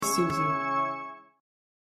Susie.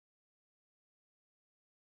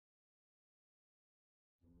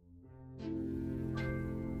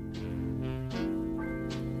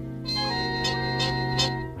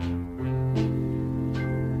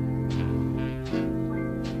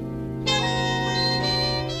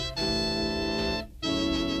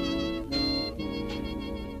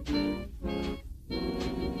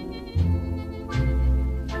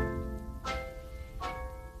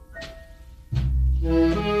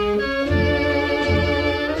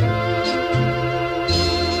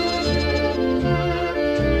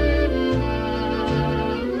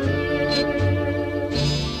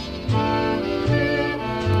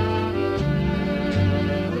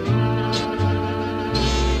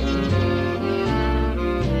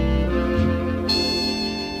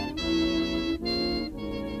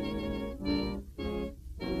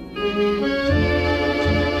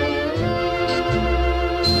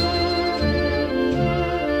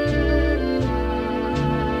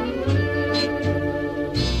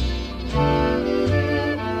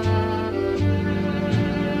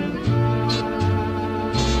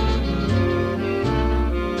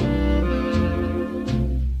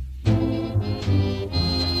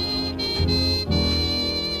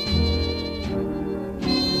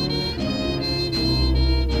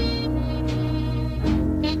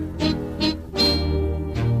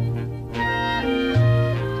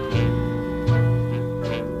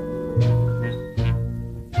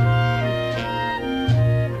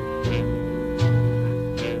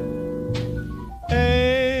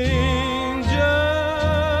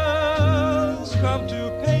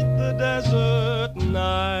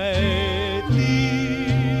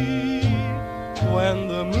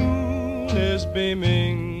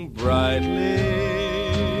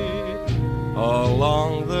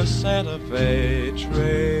 Santa Fe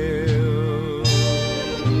Trail.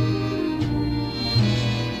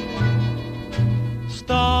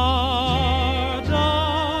 Stardust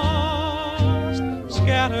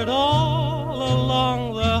scattered all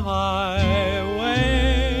along the highway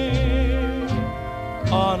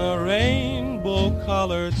on a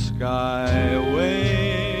rainbow-colored skyway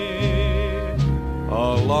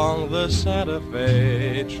along the Santa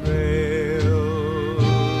Fe Trail.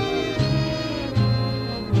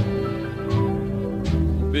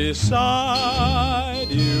 Beside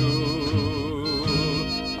you,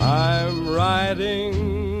 I'm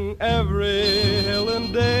riding every hill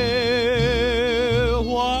and dale.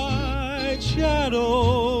 White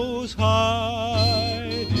shadows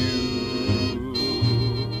hide you,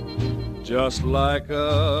 just like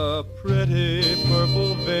a pretty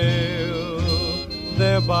purple veil.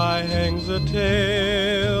 Thereby hangs a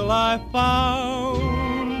tale. I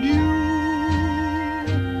found you,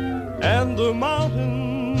 and the mountains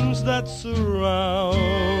that surround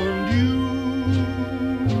you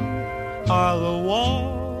are the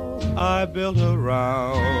walls I built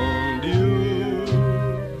around you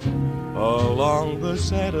along the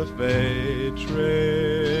Santa Fe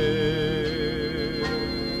Trail.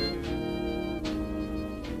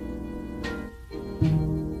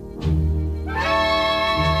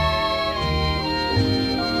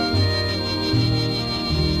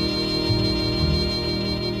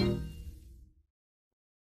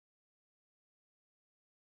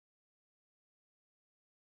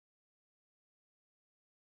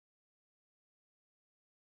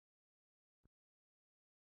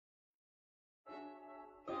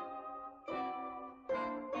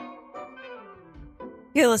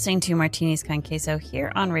 You're listening to Martinis con Queso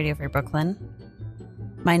here on Radio Free Brooklyn.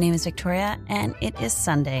 My name is Victoria, and it is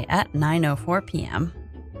Sunday at 9:04 p.m.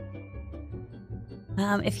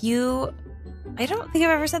 I don't think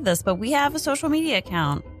I've ever said this, but we have a social media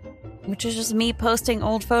account, which is just me posting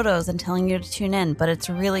old photos and telling you to tune in, but it's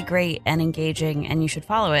really great and engaging, and you should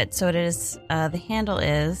follow it. So it is, the handle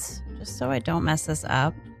is, just so I don't mess this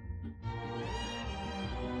up,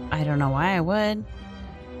 I don't know why I would.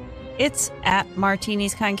 It's at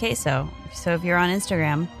Martinis con Queso. So if you're on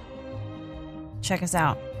Instagram, check us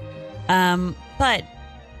out. But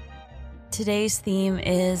today's theme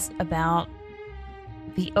is about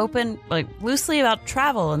the open, loosely about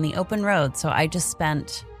travel and the open road. So I just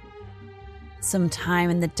spent some time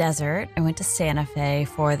in the desert. I went to Santa Fe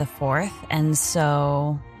for the 4th. And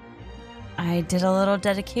so I did a little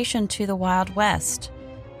dedication to the Wild West.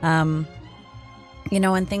 When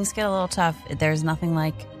things get a little tough, there's nothing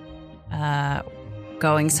like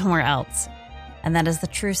going somewhere else. And that is the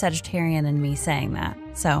true Sagittarian in me saying that.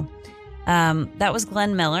 So that was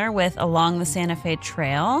Glenn Miller with Along the Santa Fe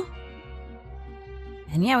Trail.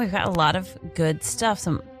 And yeah, we've got a lot of good stuff.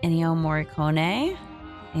 Some Ennio Morricone.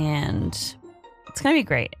 And it's going to be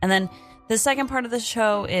great. And then The second part of the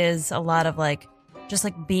show is a lot of like, just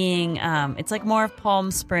like being, it's like more of Palm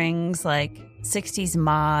Springs, like 60s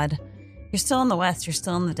mod. You're still in the West, you're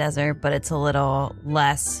still in the desert, but it's a little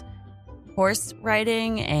less horse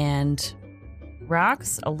riding and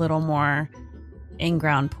rocks, a little more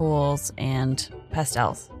in-ground pools and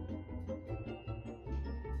pastels.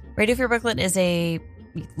 Radio Free Brooklyn is a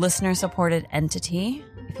listener-supported entity.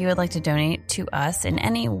 If you would like to donate to us in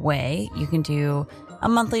any way, you can do a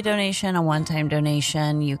monthly donation, a one-time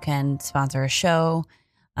donation. You can sponsor a show.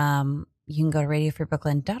 You can go to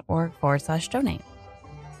radiofreebrooklyn.org/donate.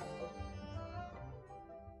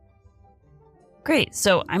 Great.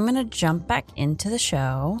 So I'm going to jump back into the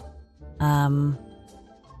show.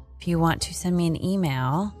 If you want to send me an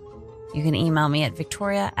email, you can email me at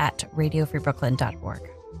victoria@radiofreebrooklyn.org.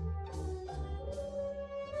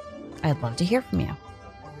 I'd love to hear from you.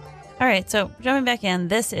 All right, so jumping back in,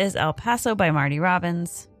 this is El Paso by Marty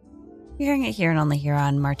Robbins. You're hearing it here and only here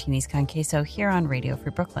on Martinis con Queso, here on Radio Free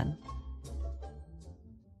Brooklyn.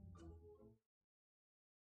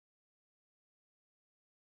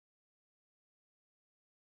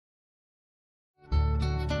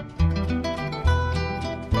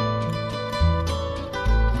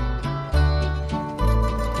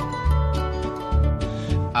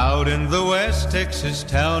 Out in the West Texas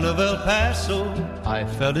town of El Paso, I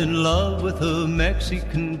fell in love with a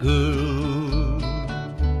Mexican girl.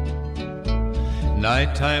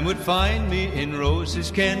 Nighttime would find me in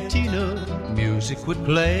Rose's Cantina. Music would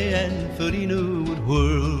play and Felina would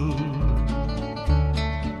whirl.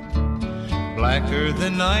 Blacker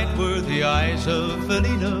than night were the eyes of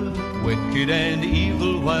Felina, wicked and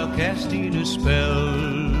evil while casting a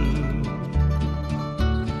spell.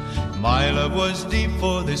 My love was deep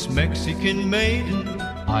for this Mexican maiden.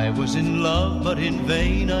 I was in love, but in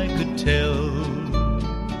vain I could tell.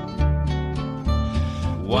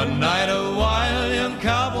 One night a wild young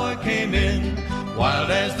cowboy came in, wild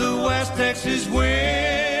as the West Texas wind.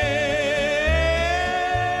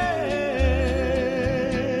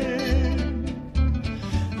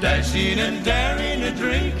 Dashing and daring, a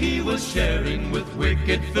drink he was sharing with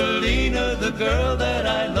wicked Felina, the girl that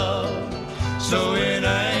I loved. So in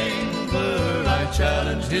anger I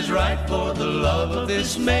challenged his right for the love of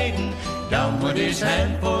this maiden. Down went his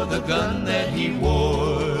hand for the gun that he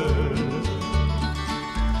wore.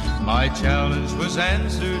 My challenge was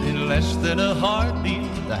answered in less than a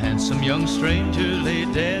heartbeat. The handsome young stranger lay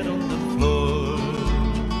dead on the floor.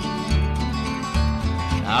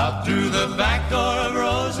 Out through the back door of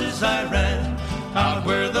Roses I ran, out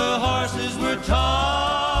where the horses were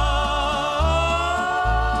tied.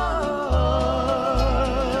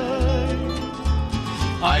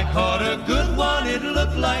 I caught a good one, it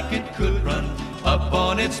looked like it could run. Up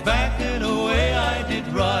on its back and away I did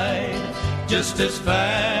ride, just as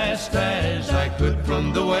fast as I could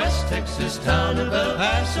from the West Texas town of El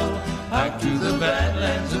Paso out to the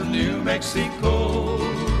badlands of New Mexico.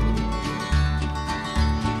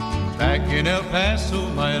 Back in El Paso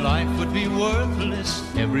my life would be worthless.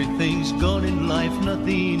 Everything's gone in life,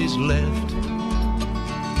 nothing is left.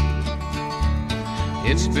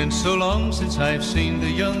 It's been so long since I've seen the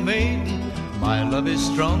young maiden. My love is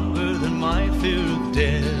stronger than my fear of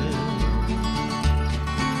death.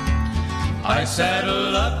 I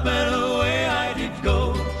saddled up and away I did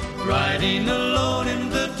go, riding alone in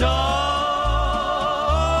the dark.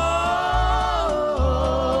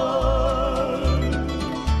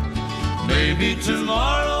 Maybe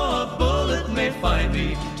tomorrow a bullet may find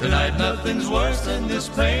me. Tonight nothing's worse than this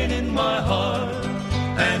pain in my heart.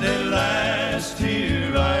 And at last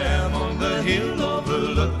here I am on the hill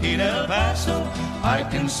overlooking El Paso. I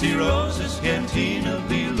can see Rose's Cantina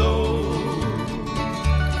below.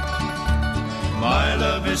 My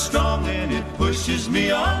love is strong and it pushes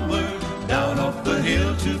me onward. Down off the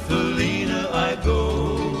hill to Felina I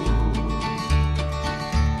go.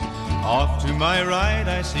 Off to my right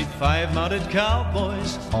I see 5 mounted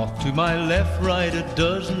cowboys. Off to my left, right, a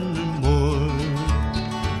dozen or more.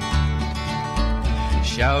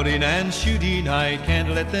 Shouting and shooting, I can't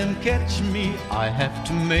let them catch me. I have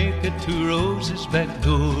to make it to Rose's back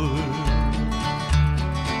door.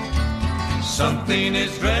 Something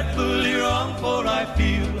is dreadfully wrong, for I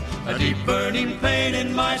feel a deep burning pain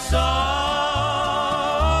in my side.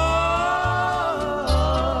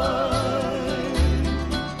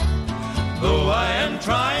 Though I am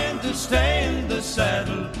trying to stay in the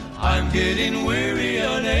saddle, I'm getting weary,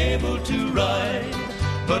 unable to ride.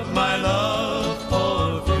 But my love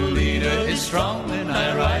for Felina is strong, and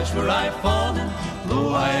I rise where I've fallen.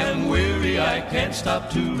 Though I am weary, I can't stop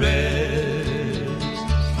to rest.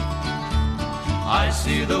 I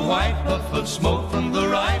see the white puff of smoke from the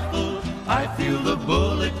rifle. I feel the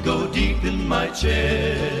bullet go deep in my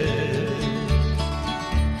chest.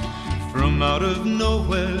 From out of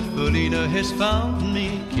nowhere, Felina has found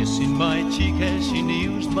me, kissing my cheek as she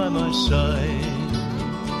kneels by my side.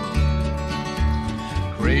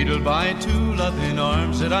 Cradled by two loving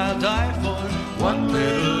arms that I'll die for, one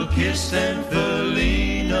little kiss and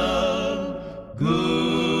Felina,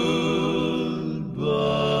 goodbye.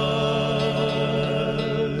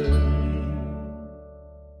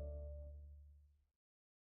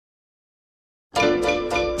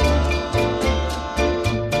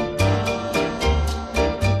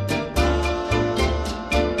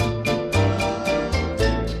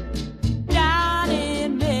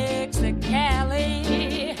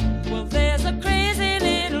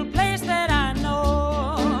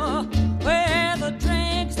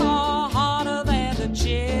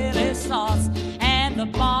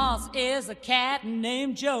 A cat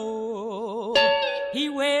named Joe. He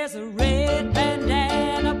wears a red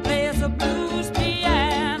bandana, plays a blues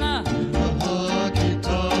piano, a honky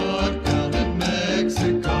tonk down in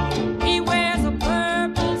Mexico. He wears a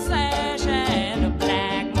purple sash and a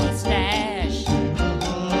black mustache, a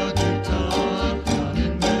honky tonk down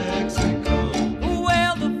in Mexico.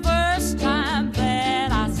 Well, the first time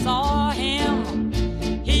that I saw him,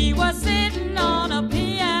 he was sitting on a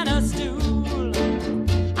piano stool.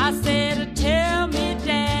 I said, tell me,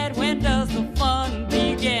 Dad, when does the fun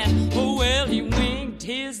begin? Oh, well, he winked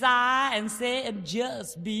his eye and said,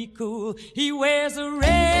 just be cool. He wears a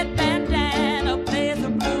red bandana, plays a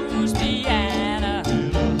blues piano,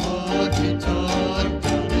 in a honky tonk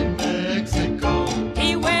down in Mexico.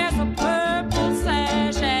 He wears a purple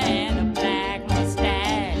sash and a black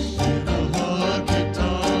mustache, in a honky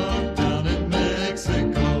tonk down in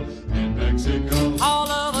Mexico. In Mexico. All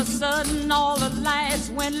of a sudden, all the lights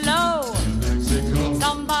went low. Mexico.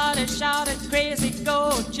 Somebody shouted, crazy,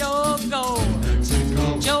 go, Joe, go.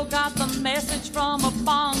 Mexico. Joe got the message from a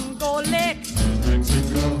bongo lick.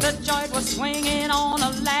 Mexico. The joint was swinging on a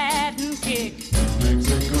Latin kick.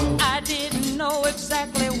 Mexico. I didn't know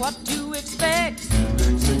exactly what to expect.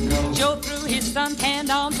 Mexico. Joe threw his suntanned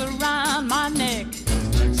arms around my neck.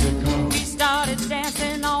 Mexico. We started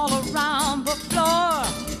dancing all around the floor,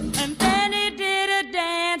 and then he did a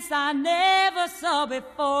dance I never saw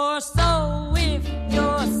before. So if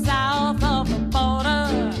you're south of the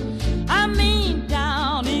border, I mean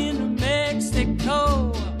down in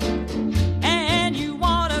Mexico, and you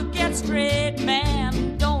want to get straight,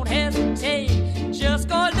 man, don't hesitate. Just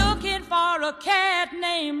go looking for a cat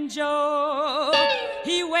named Joe.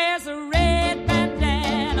 He wears a red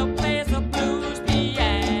bandana, plays a blues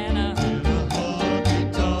piano, in a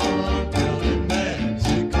honky tonk down in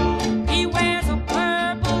Mexico. he wears a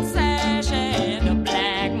purple sash and a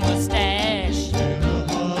black mustache, in a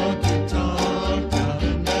honky tonk down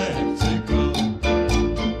in Mexico.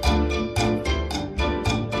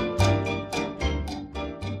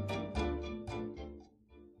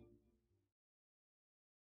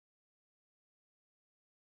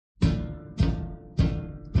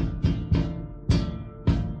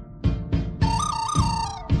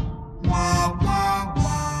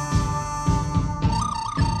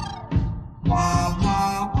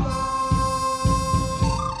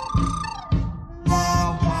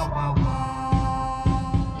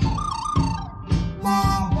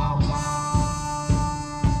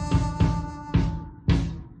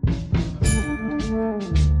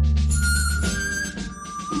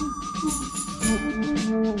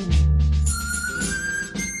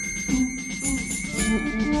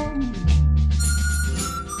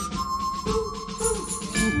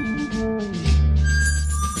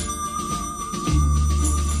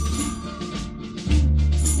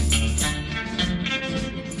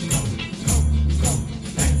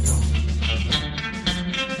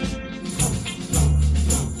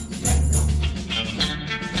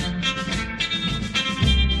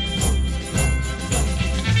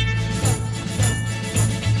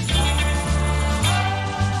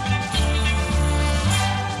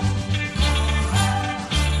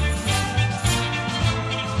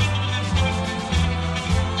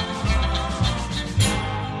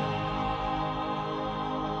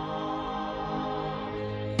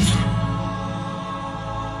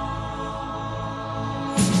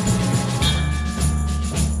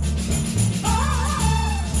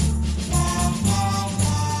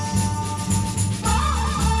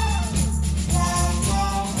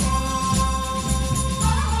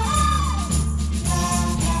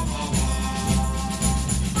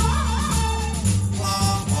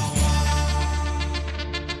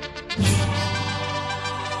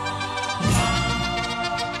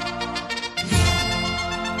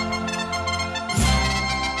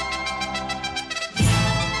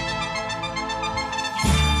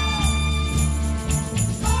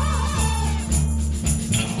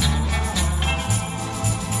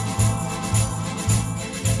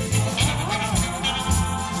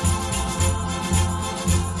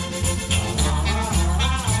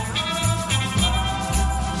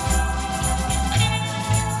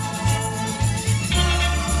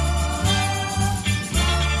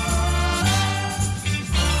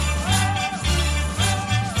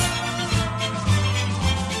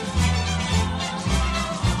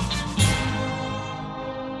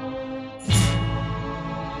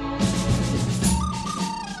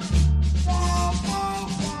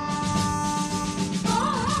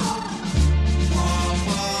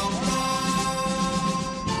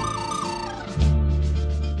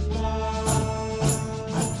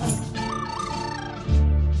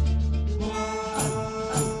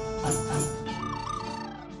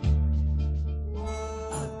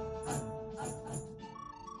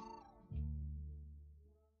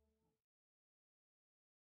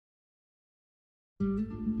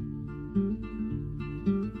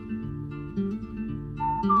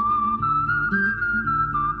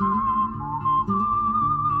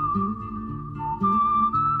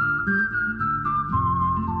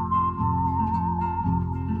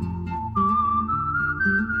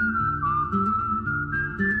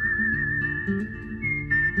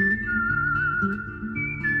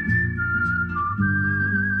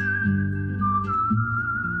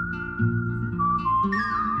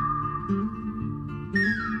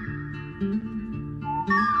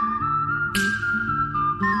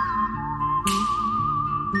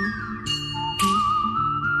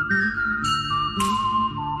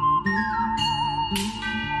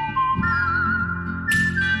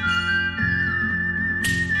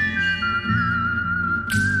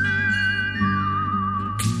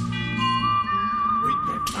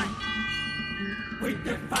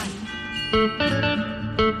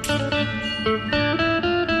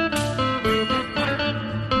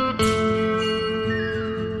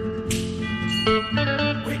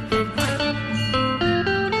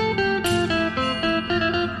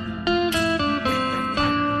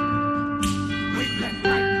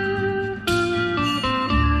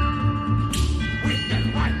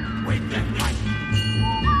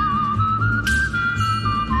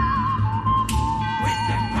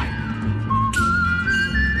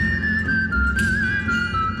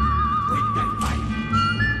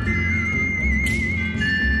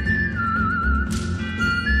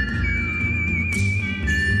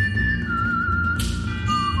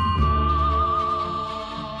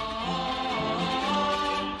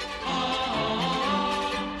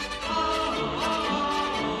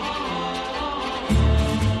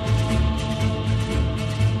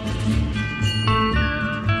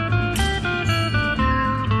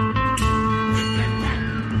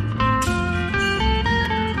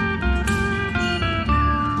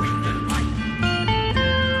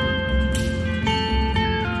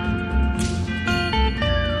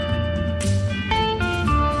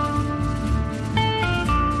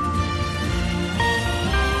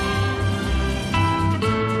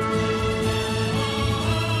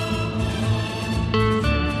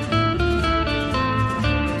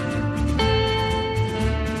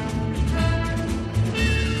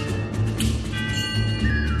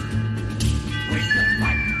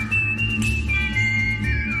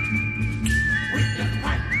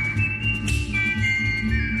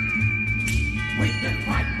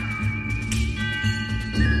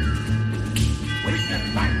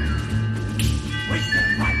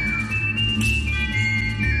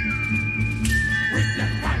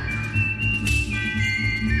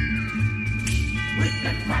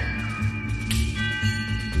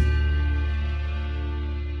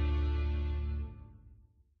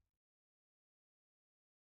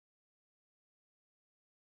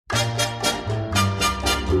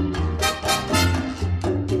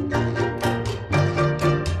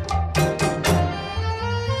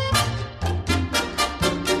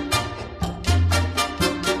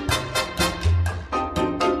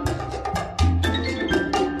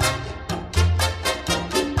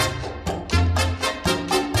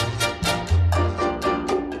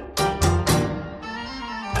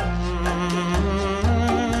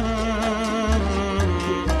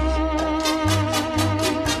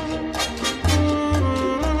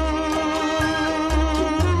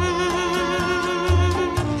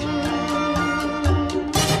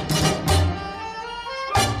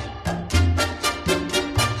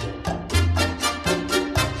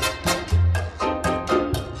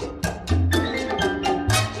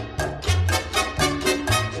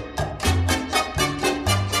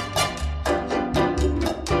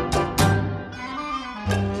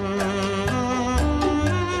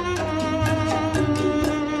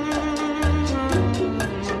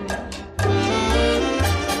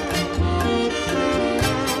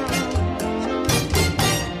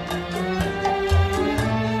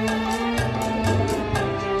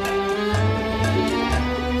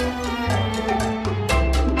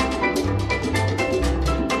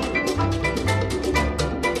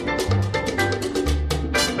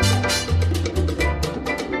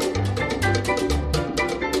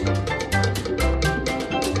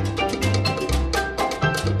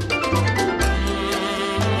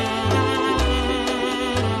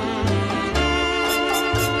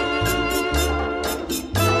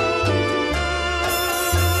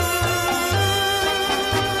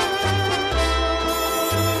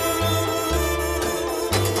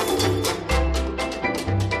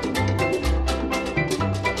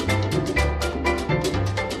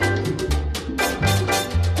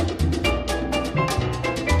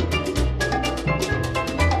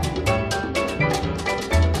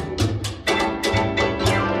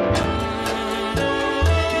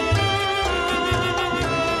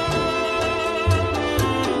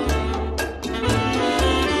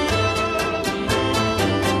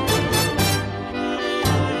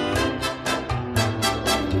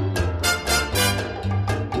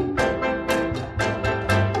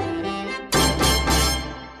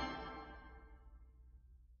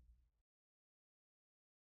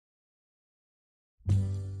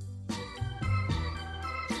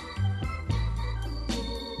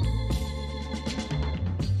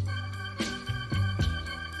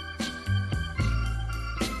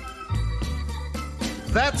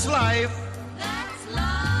 That's life. That's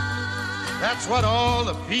life. That's what all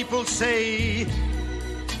the people say.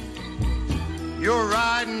 You're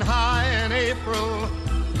riding high in April,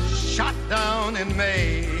 shot down in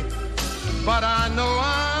May. But I know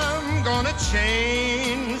I'm gonna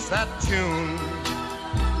change that tune.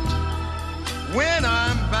 When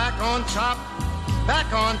I'm back on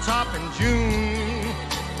top in June.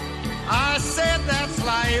 I said that's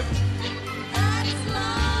life. That's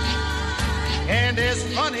life. And as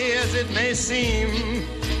funny as it may seem,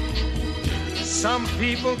 some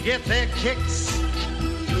people get their kicks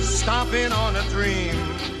stomping on a dream.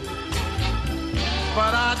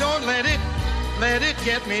 But I don't let it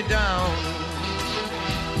get me down.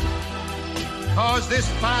 'Cause this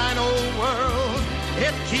fine old world,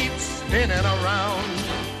 it keeps spinning around.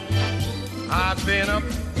 I've been a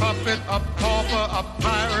puppet, a pauper, a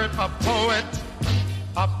pirate, a poet,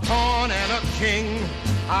 a pawn and a king.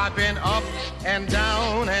 I've been up and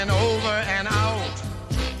down and over and out.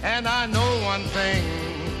 And I know one thing,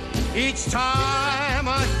 each time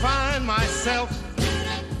I find myself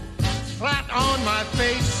flat on my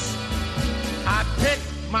face, I pick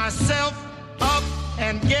myself up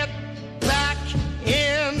and get back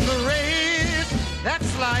in the race.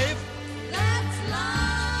 That's life. That's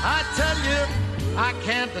life. I tell you, I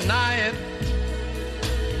can't deny it.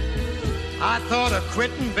 I thought of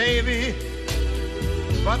quitting, baby,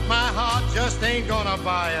 but my heart just ain't gonna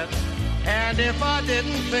buy it. And if I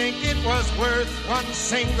didn't think it was worth one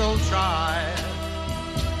single try,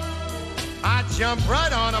 I'd jump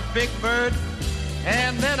right on a big bird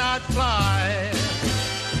and then I'd fly.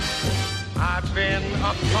 I've been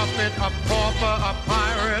a puppet, a pauper, a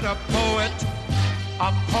pirate, a poet,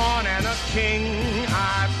 a pawn and a king.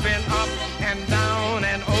 I've been up and down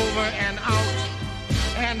and over and out.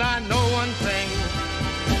 And I know one thing,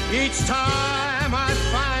 each time I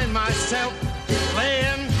find myself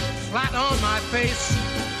laying flat on my face,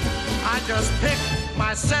 I just pick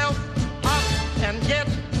myself up and get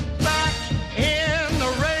back in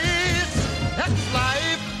the race. That's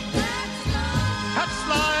life. That's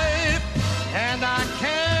life. And I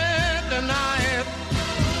can't deny it.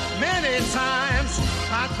 Many times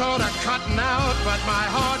I thought of cutting out, but my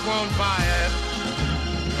heart won't buy it.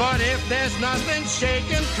 But if there's nothing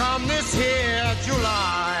shaking come this here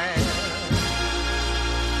July,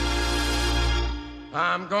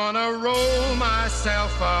 I'm gonna roll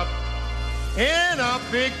myself up in a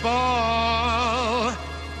big ball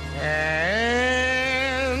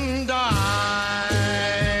and die.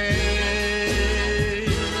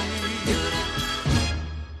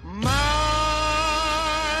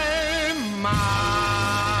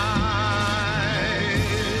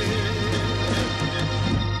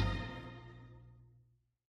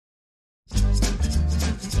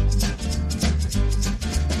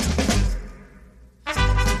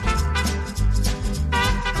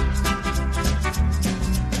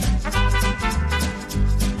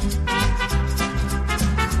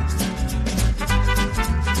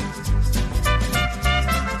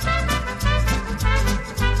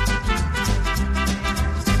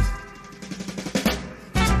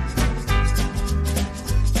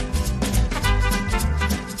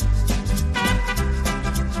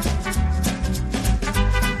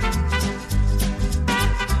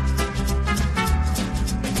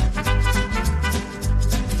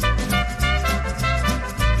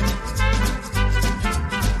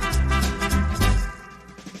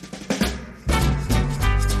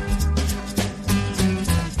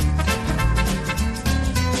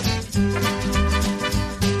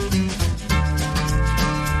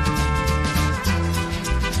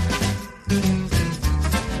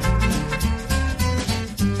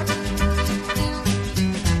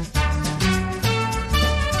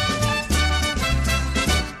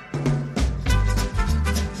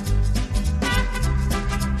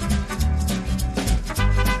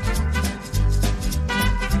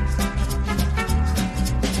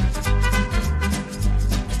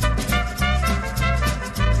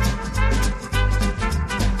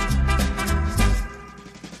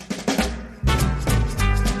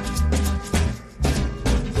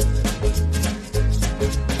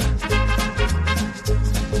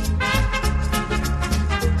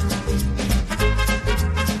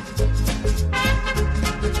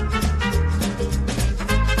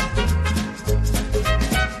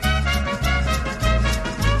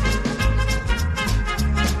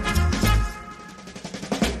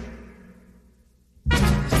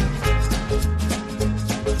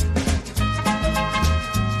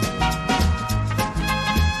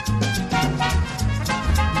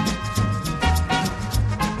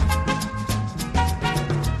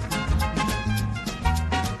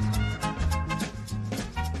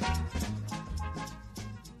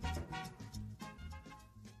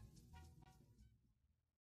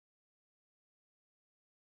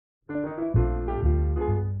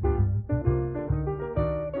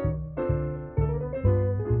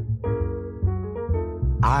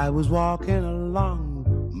 I was walking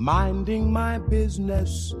along, minding my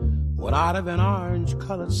business, when out of an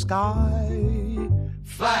orange-colored sky,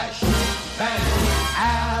 Flash, bang,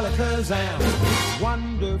 alakazam,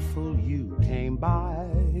 wonderful you came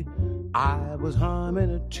by. I was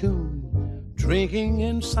humming a tune, drinking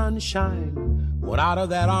in sunshine, when out of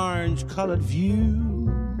that orange-colored view,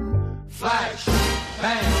 flash,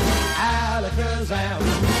 bang, alakazam,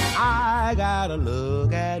 I gotta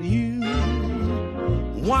look at you.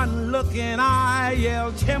 One look and I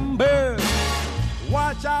yelled timber,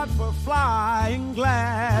 watch out for flying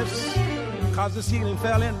glass. Cause the ceiling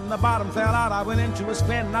fell in, the bottom fell out. I went into a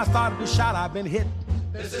spin and I started to shout, I've been hit.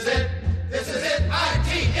 This is it,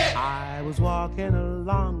 I-T-it. I was walking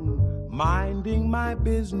along, minding my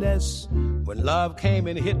business, when love came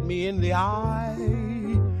and hit me in the eye.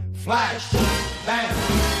 Flash, bam,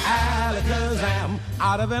 alakazam,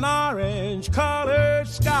 out of an orange-colored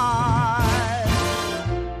sky.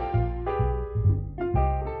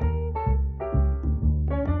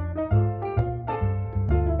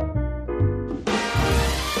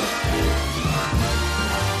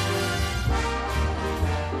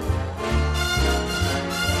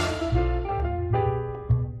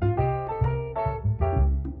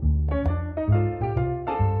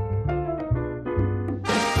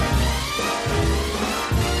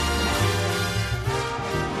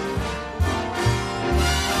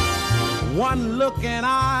 One look and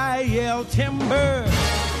I yelled timber,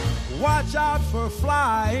 watch out for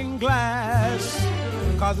flying glass.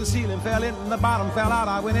 Cause the ceiling fell in and the bottom fell out.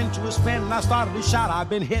 I went into a spin and I started to shout, I've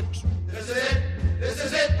been hit. This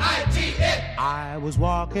is it, I-T-it. I was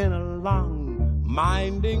walking along,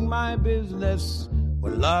 minding my business,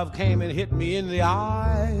 when love came and hit me in the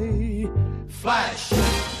eye. Flash,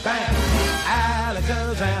 bam,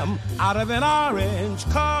 alakazam, out of an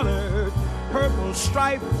orange-colored purple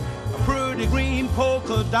stripe, a pretty green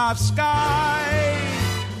polka dot sky.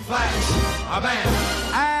 Flash, a bam,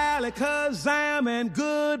 alakazam and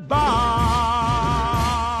goodbye.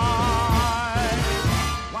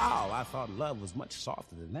 Wow, I thought love was much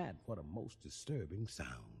softer than that. What a most disturbing sound.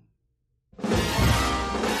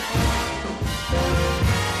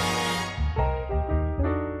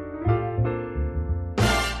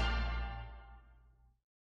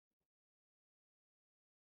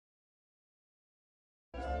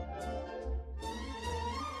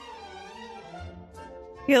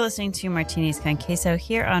 You're listening to Martinis con Queso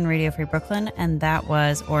here on Radio Free Brooklyn, and that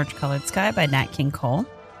was Orange Colored Sky by Nat King Cole.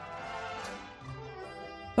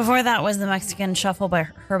 Before that was the Mexican Shuffle by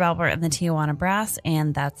Herb Alpert and the Tijuana Brass,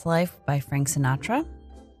 and That's Life by Frank Sinatra.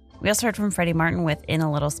 We also heard from Freddie Martin with In a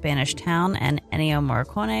Little Spanish Town and Ennio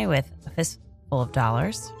Morricone with A Fistful of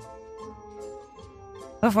Dollars.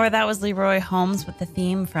 Before that was Leroy Holmes with the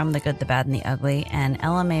theme from The Good, the Bad, and the Ugly, and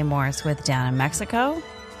Ella Mae Morris with Down in Mexico.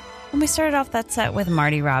 And we started off that set with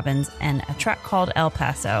Marty Robbins and a track called El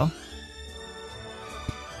Paso.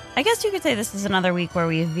 I guess you could say this is another week where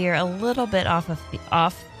we veer a little bit off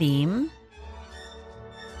theme,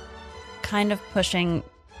 kind of pushing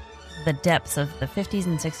the depths of the 50s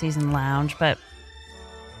and 60s and lounge, but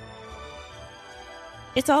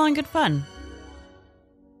it's all in good fun.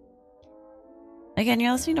 Again,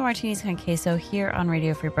 you're listening to Martinis con Queso here on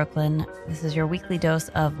Radio Free Brooklyn. This is your weekly dose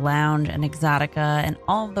of lounge and exotica and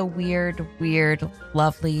all the weird,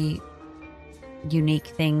 lovely, unique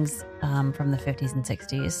things from the 50s and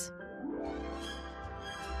 60s.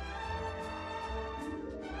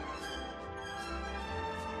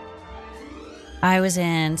 I was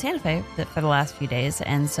in Santa Fe for the last few days,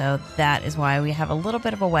 and so that is why we have a little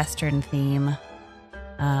bit of a Western theme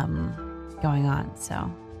going on.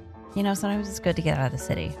 So, you know, sometimes it's good to get out of the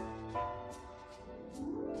city.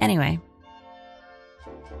 Anyway,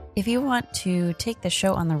 if you want to take the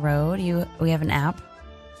show on the road, we have an app.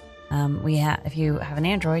 If you have an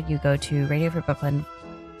Android, you go to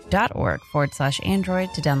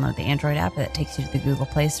radiofreebrooklyn.org/Android to download the Android app that takes you to the Google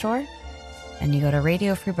Play Store. And you go to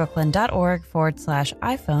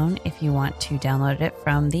radiofreebrooklyn.org/iPhone if you want to download it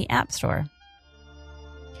from the App Store.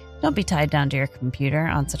 Don't be tied down to your computer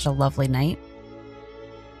on such a lovely night.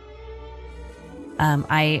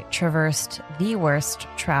 I traversed the worst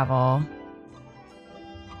travel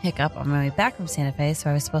hiccup on my way back from Santa Fe,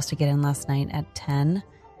 so I was supposed to get in last night at 10,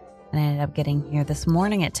 and I ended up getting here this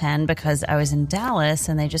morning at 10 because I was in Dallas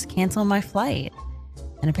and they just canceled my flight.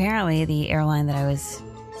 And apparently the airline that I was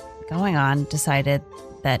going on decided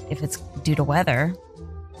that if it's due to weather,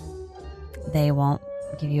 they won't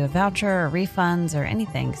give you a voucher or refunds or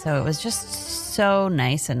anything. So it was just so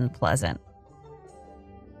nice and pleasant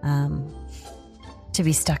to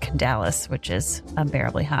be stuck in Dallas, which is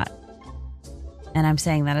unbearably hot. And I'm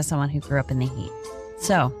saying that as someone who grew up in the heat.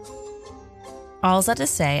 So, all that to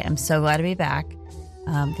say, I'm so glad to be back.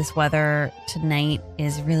 This weather tonight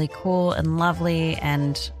is really cool and lovely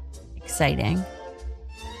and exciting.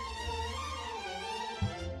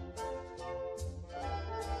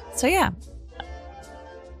 So yeah,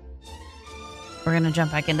 we're going to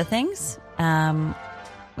jump back into things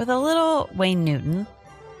with a little Wayne Newton.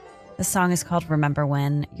 The song is called Remember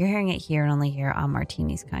When. You're hearing it here and only here on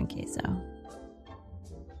Martini's Con Queso.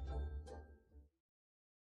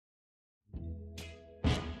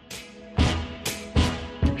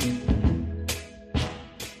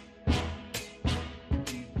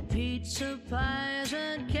 Pizza pies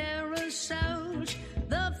and carousels,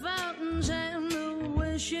 the fountains and the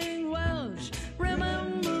wishing wells.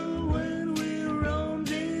 Remember when we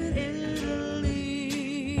roamed in Italy?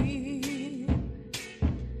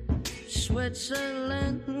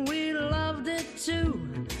 Switzerland, we loved it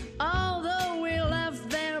too, although we left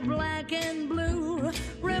there black and blue.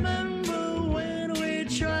 Remember when we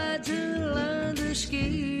tried to learn to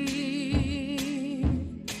ski?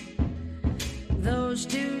 Those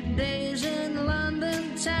 2 days in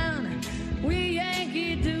London town, we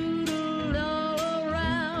Yankee doodled all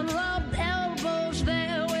around, rubbed elbows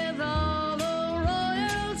there with all the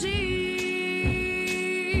royalty.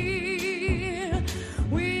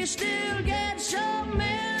 We still get so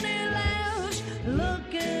many laughs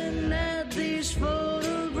looking at these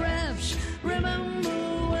photographs.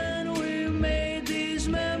 Remember when we made these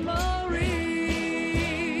memories?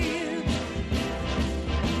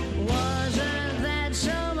 Wasn't that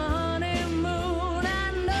some honeymoon?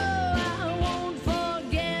 I know I won't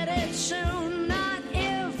forget it soon, not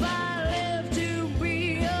if I live to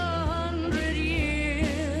be 100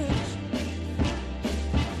 years.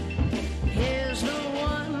 Here's the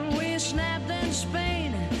one we snapped in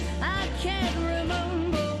Spain. I can't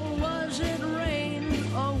remember, was it rain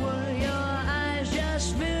or were your eyes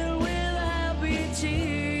just filled with happy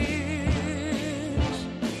tears?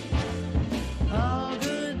 All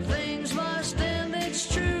good things must end, it's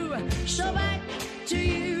true. So back to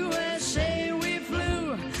USA we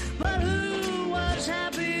flew. But who was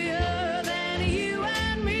happier than you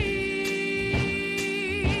and me?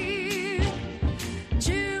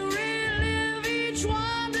 To relive each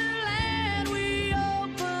wonderland, we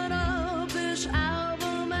open up this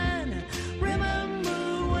album and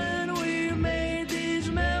remember when we made these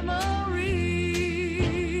memories.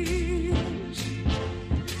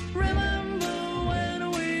 Remember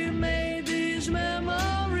when we made these memories.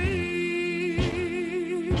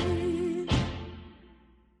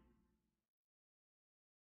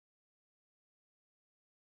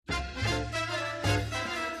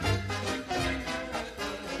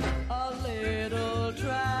 A little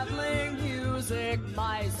traveling music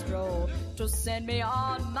maestro to send me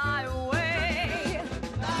on my way.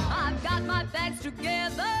 I've got my bags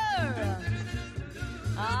together.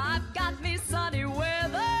 I've got me sunny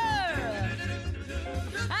weather.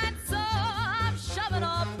 And so I'm shoving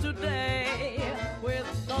off today with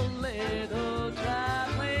a little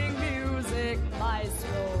traveling music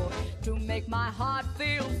maestro to make my heart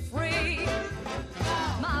feel free.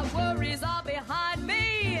 My worries are behind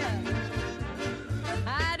me,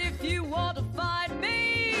 and if you want to find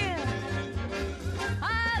me,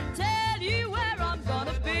 I'll tell you where I'm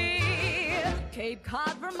gonna be. Cape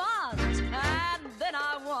Cod, Vermont, and then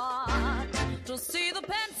I want to see the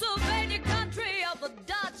Pennsylvania country of the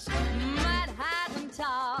Dutch, Manhattan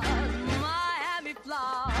towns, Miami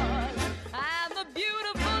flowers, and the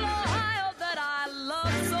beautiful Ohio that I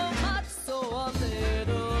love so much. So a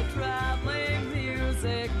little traveling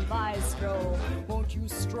music maestro, won't you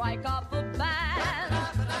strike up a band?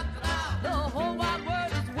 The whole wide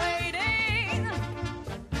world is waiting.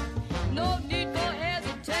 No need for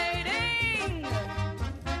hesitating.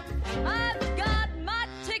 I've got my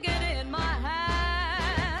ticket in my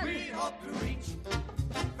hand.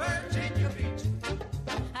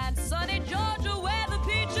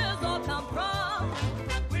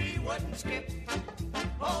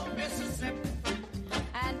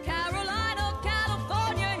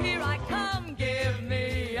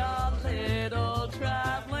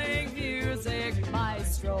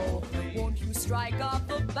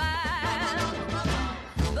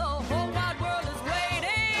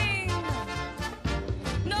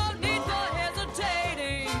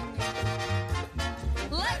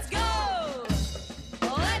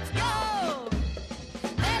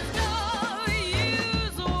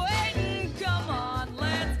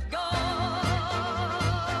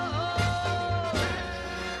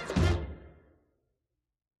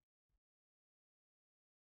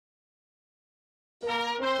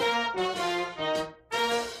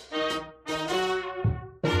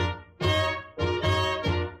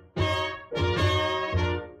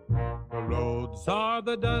 roads are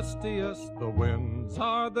the dustiest, the winds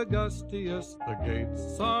are the gustiest, the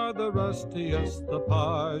gates are the rustiest, the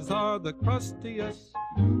pies are the crustiest,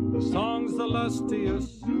 the songs the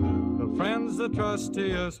lustiest, the friends the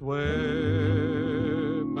trustiest,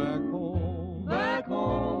 way back home. Back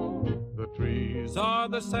home. The trees are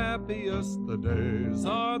the sappiest, the days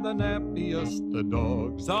are the nappiest, the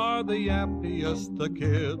dogs are the yappiest, the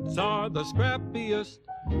kids are the scrappiest,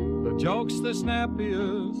 the jokes the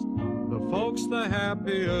snappiest, the folks the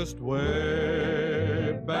happiest,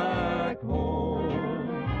 way back home.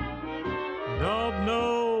 Don't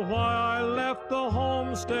know why I left the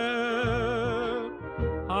homestead,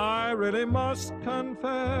 I really must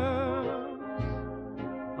confess.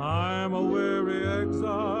 I'm a weary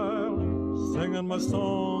exile, singing my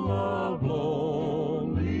song of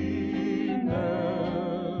loneliness.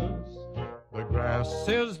 The grass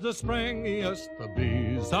is the springiest, the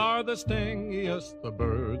bees are the stingiest, the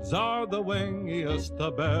birds are the wingiest,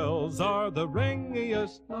 the bells are the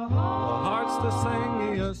ringiest, the heart's the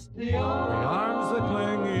singiest, the arms the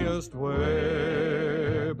clingiest,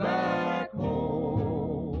 way back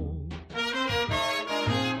home.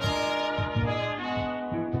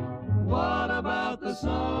 What about the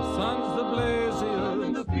sun? The sun's the blaziest,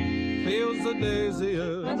 and the fields the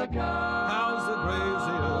daisiest, and the cows the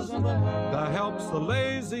graziest, and the the help's the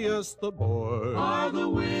laziest, the boys are the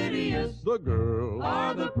wittiest, the girls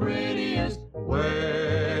are the prettiest,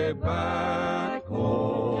 way back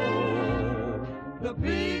home. the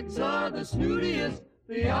pigs are the snootiest,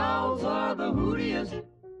 the owls are the hootiest,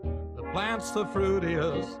 The plants the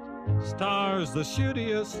fruitiest, stars the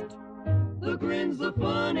shootiest, the grin's the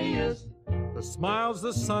funniest, the smile's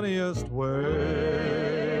the sunniest,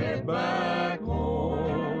 way back home.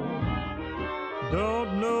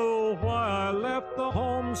 Don't know why I left the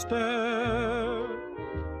homestead,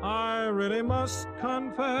 I really must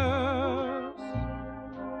confess.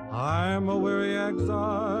 I'm a weary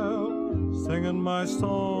exile, singing my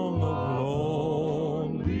song of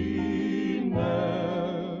loneliness.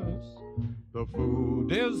 The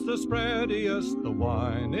food is the spreadiest, the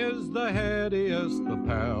wine is the headiest, the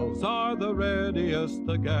pals are the readiest,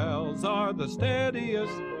 the gals are the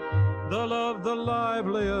steadiest, the love the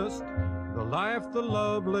liveliest, the life the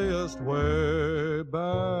loveliest, way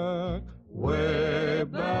back, way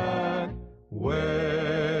back,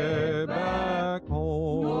 way back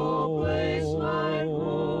home. no place like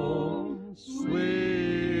home,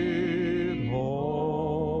 Sweet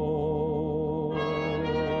home.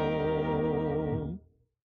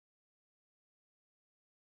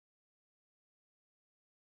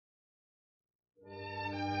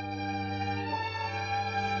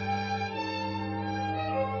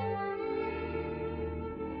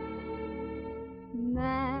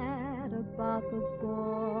 Mad about the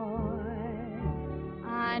boy.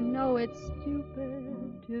 I know it's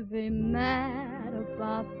stupid to be mad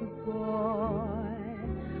about the boy.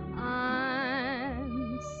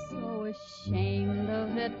 I'm so ashamed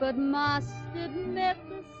of it, but must admit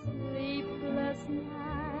the sleepless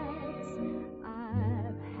nights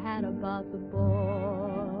I've had about the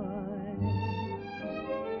boy.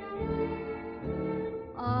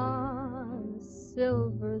 On the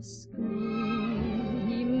silver screen,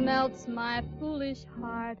 he melts my foolish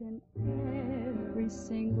heart in every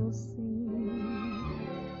single scene.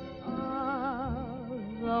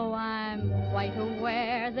 Although I'm quite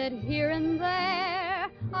aware that here and there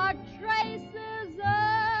are traces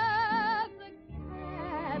of the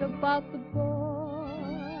cat about the boy.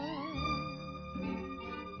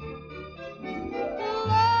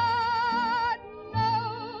 Lord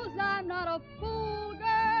knows I'm not a fool girl.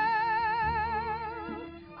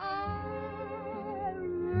 I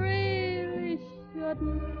really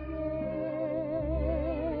shouldn't care.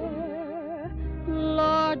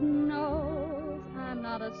 Lord knows I'm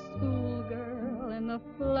not a schoolgirl in the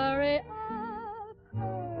flurry of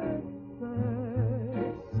her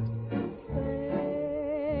first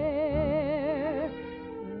affair.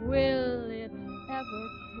 Will it ever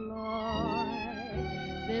cloy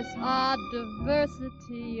this odd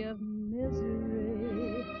diversity of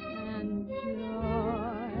misery and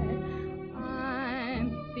joy?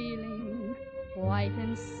 I'm feeling quite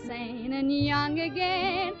insane and young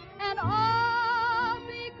again, and all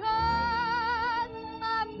because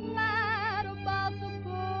I'm mad about the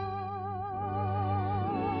boy.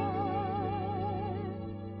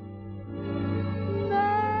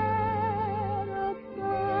 Mad about the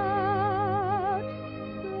boy.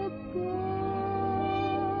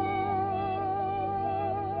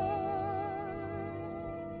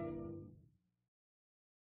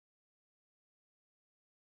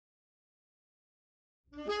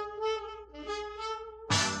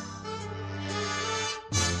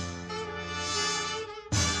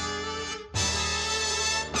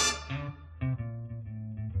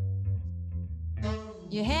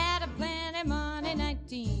 You had a plenty money,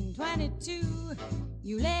 1922.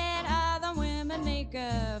 You let other women make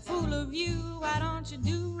a fool of you. Why don't you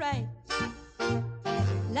do right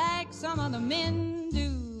like some other men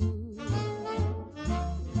do?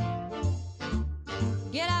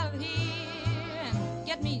 Get out of here and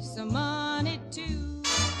get me some money too.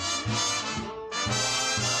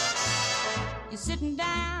 You're sitting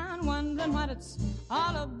down wondering what it's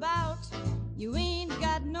all about. You ain't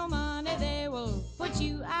got no money, they will put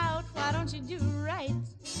you out. Why don't you do right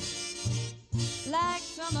like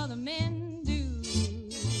some other men do?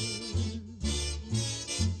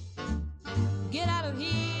 Get out of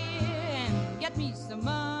here and get me some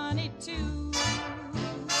money too.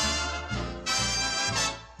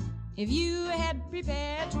 If you had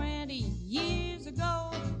prepared 20 years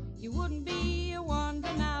ago, you wouldn't be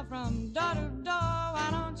wandering now from door to door. Why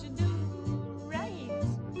don't you do right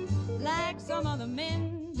like some other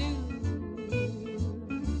men do?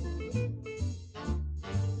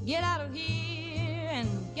 Get out of here and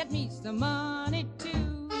get me some money too.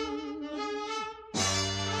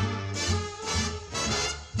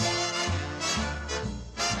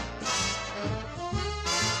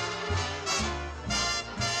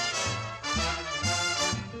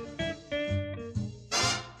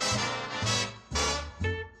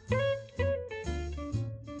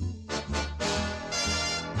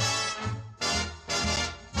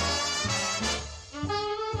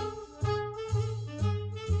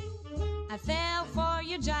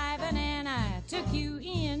 Jiving and I took you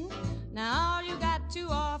in. Now all you got to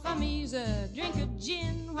offer me's a drink of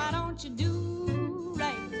gin. Why don't you do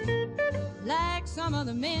right like some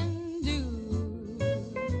other men do?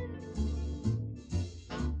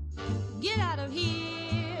 Get out of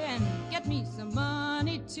here and get me some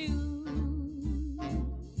money too.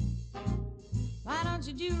 Why don't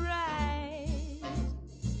you do right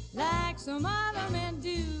like some other men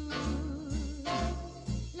do?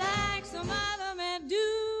 Like some other men do.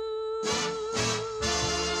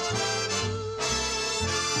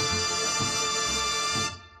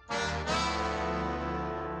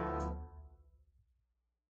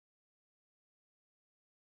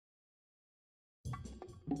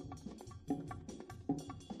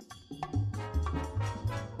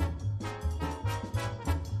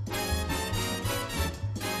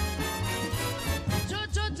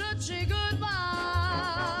 Tootsie goodbye,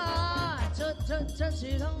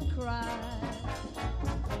 tootsie don't cry.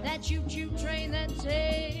 That choo-choo train that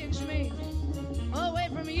takes me away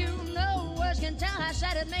from you, no words can tell how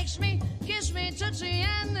sad it makes me. Kiss me, tootsie,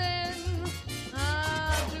 and then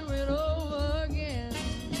I'll do it over again.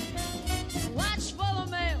 Watch for the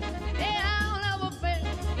mail, hey, I'll never fail.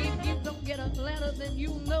 If you don't get a letter, then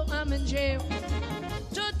you know I'm in jail.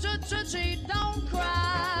 Tootsie, don't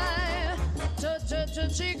cry.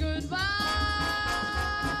 Tootsie, goodbye.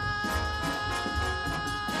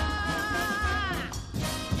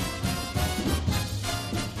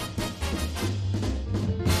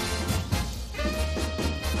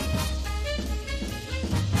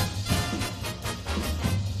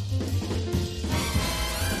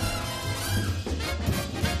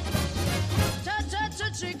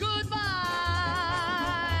 Tootsie, goodbye.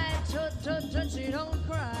 Tootsie, don't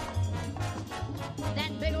cry.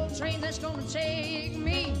 That big old train that's gonna take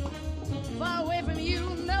me far away from you,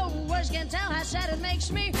 no words can tell how sad it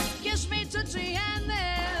makes me. Kiss me, tootsie, and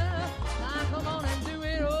then I'll come on and do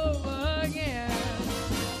it over again.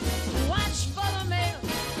 Watch for the mail,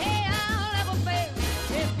 hey, I'll never fail.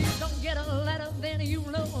 If you don't get a letter, then you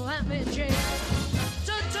know I'm in jail.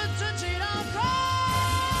 Tootsie, don't cry.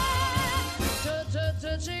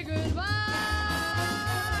 Tootsie, goodbye.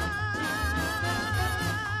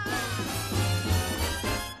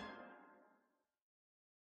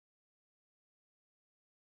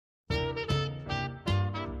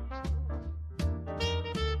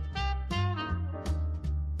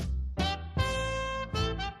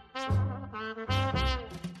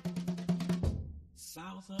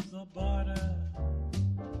 South of the border,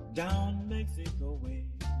 down Mexico way.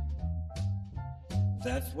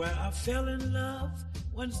 That's where I fell in love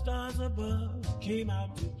when stars above came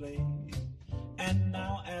out to play. And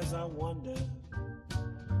now as I wander,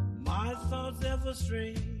 my thoughts ever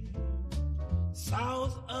stray.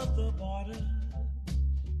 South of the border,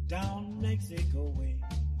 down Mexico way.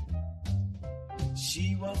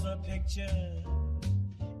 She was a picture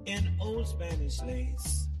in old Spanish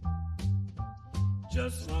lace.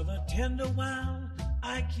 Just for the tender while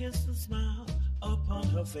I kissed a smile upon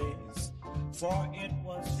her face, for it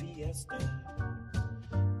was fiesta,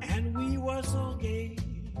 and we were so gay.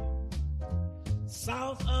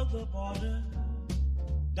 South of the border,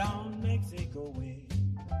 down Mexico way.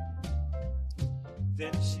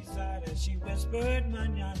 Then she sighed as she whispered,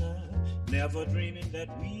 mañana, never dreaming that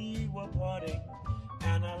we were parting.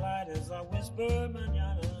 And I lied as I whispered,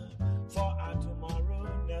 mañana, for our tomorrow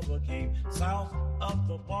never came. South of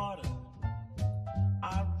the border,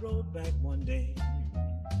 I rode back one day.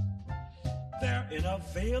 There in a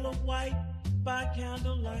veil of white, by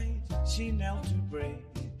candlelight, she knelt to pray.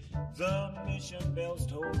 The mission bells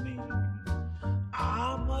told me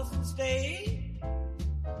I mustn't stay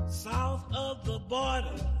south of the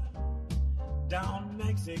border, down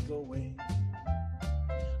Mexico way.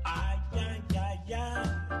 Ay, ay, ay, ay.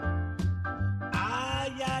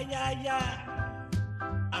 Ay, ay, ay, ay.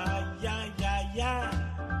 Ay, ay, ay, ay.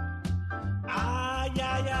 Ay,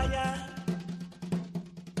 ay, ay, ay.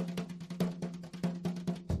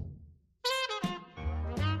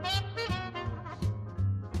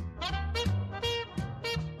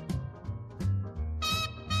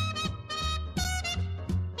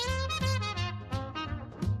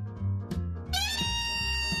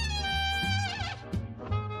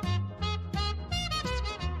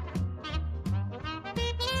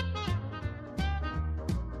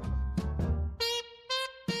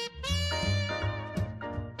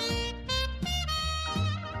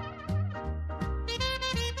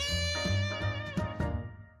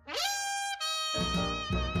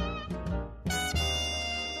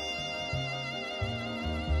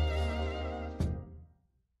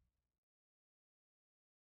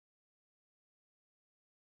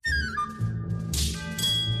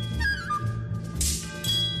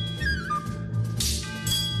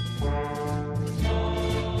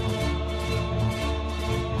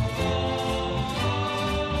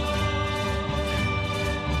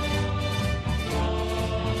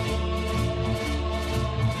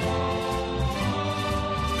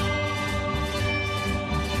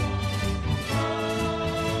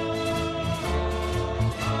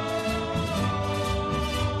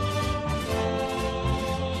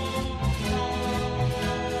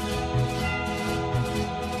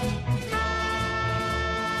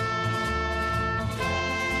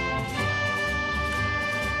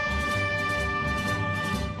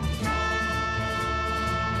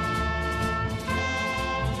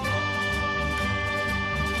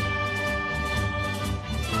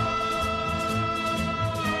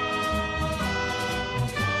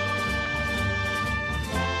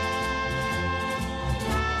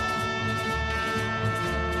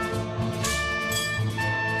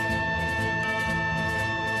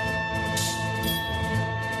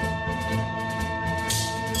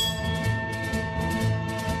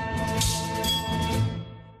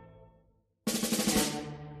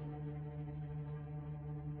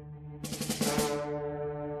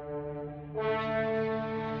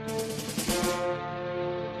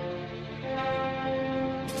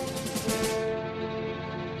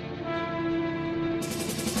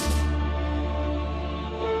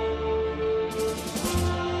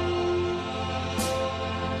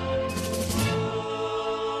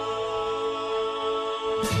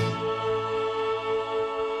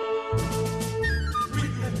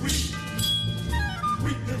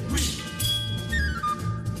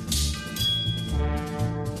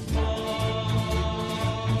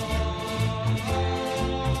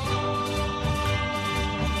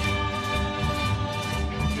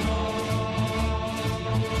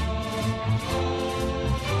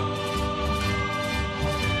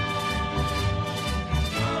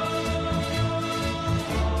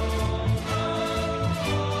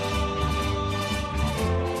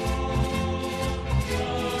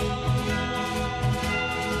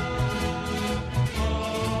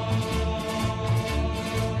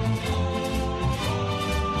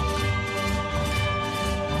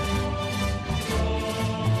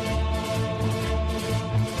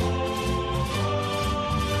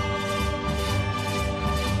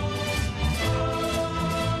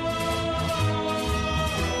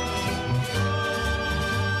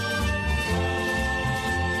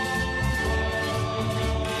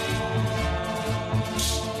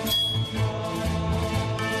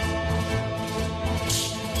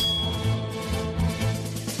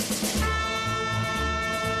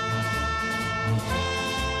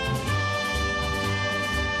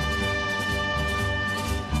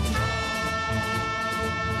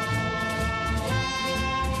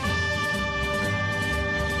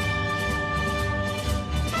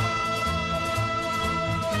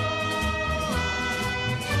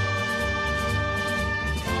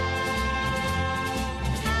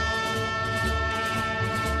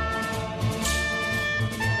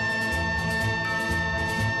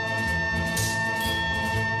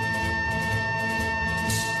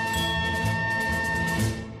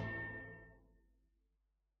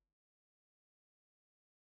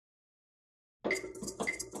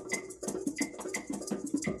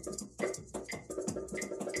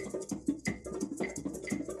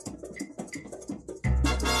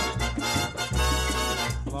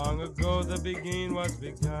 amigo, the beginning was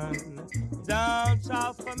begun down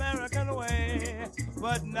South American way.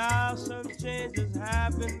 But now some changes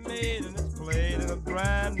have been made and it's played in a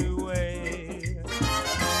brand new way.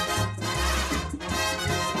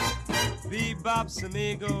 Bebops,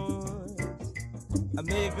 amigos,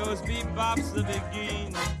 amigos, bebops the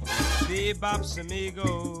beginning. Bebops,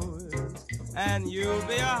 amigos, and you'll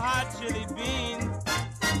be a hot chili bean.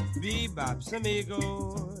 Bebops,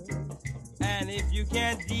 amigos, and if you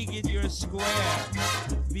can't dig it, you're square.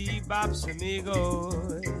 Bebops,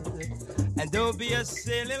 amigos, and don't be a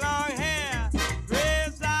silly long hair.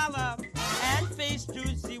 Praise Allah and face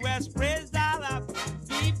to see west. Praise Allah,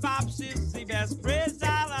 bebops is the best. Praise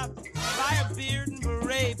Allah, buy a beard and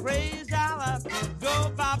beret. Praise Allah,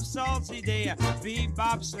 go bop salty day.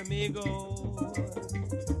 Bebops, amigo,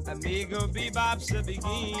 amigo, bebops the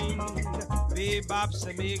begin. Bebops,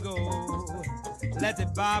 amigo, let the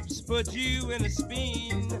bops put you in a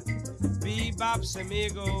spin. Bebops,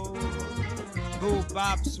 amigo, go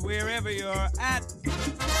bops wherever you're at.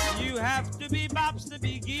 You have to be bops to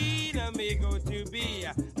begin, amigo, to be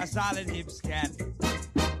a solid hips cat.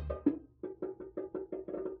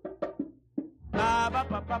 Ba ba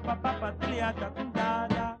ba ba ba ba ba da da da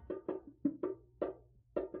da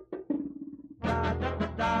da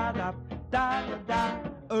da da da da.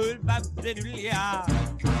 Oh, bop de do ya.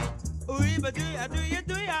 Oh, but do ya didn't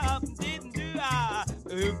do ya.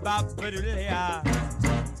 Oh, bop de do ya.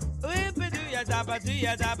 Oh, but do ya da ba do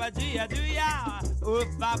ya da ba do ya do ya. Oh,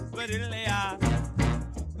 bop de do ya.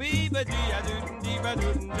 We ba do ya do ba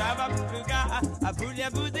do da ba do ga. A pull ya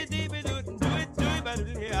boo de ba do it do ba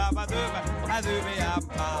do ya ba do ya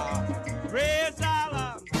ba. Praise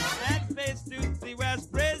Allah and face to the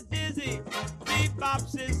west. Praise Dizzy,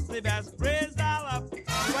 bebops is the best. Praise Allah,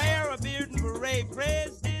 wear a beard and beret.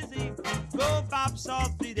 Praise Dizzy, go bop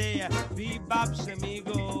salty day. Bebops,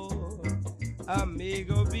 amigo,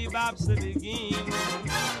 amigo, bebops the begin.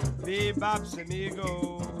 Bebops,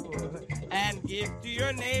 amigo, and give to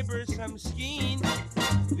your neighbor some skein.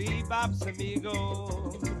 Bebops,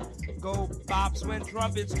 amigo, go bops when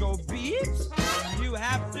trumpets go beeps. You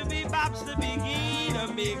have to be bops to begin,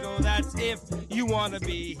 amigo. That's if you wanna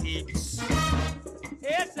be hips.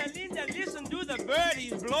 Hey, Linda, listen to the bird,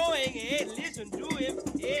 he's blowing. Hey, listen to him.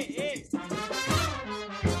 Hey, hey.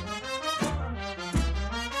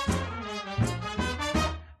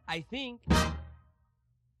 I think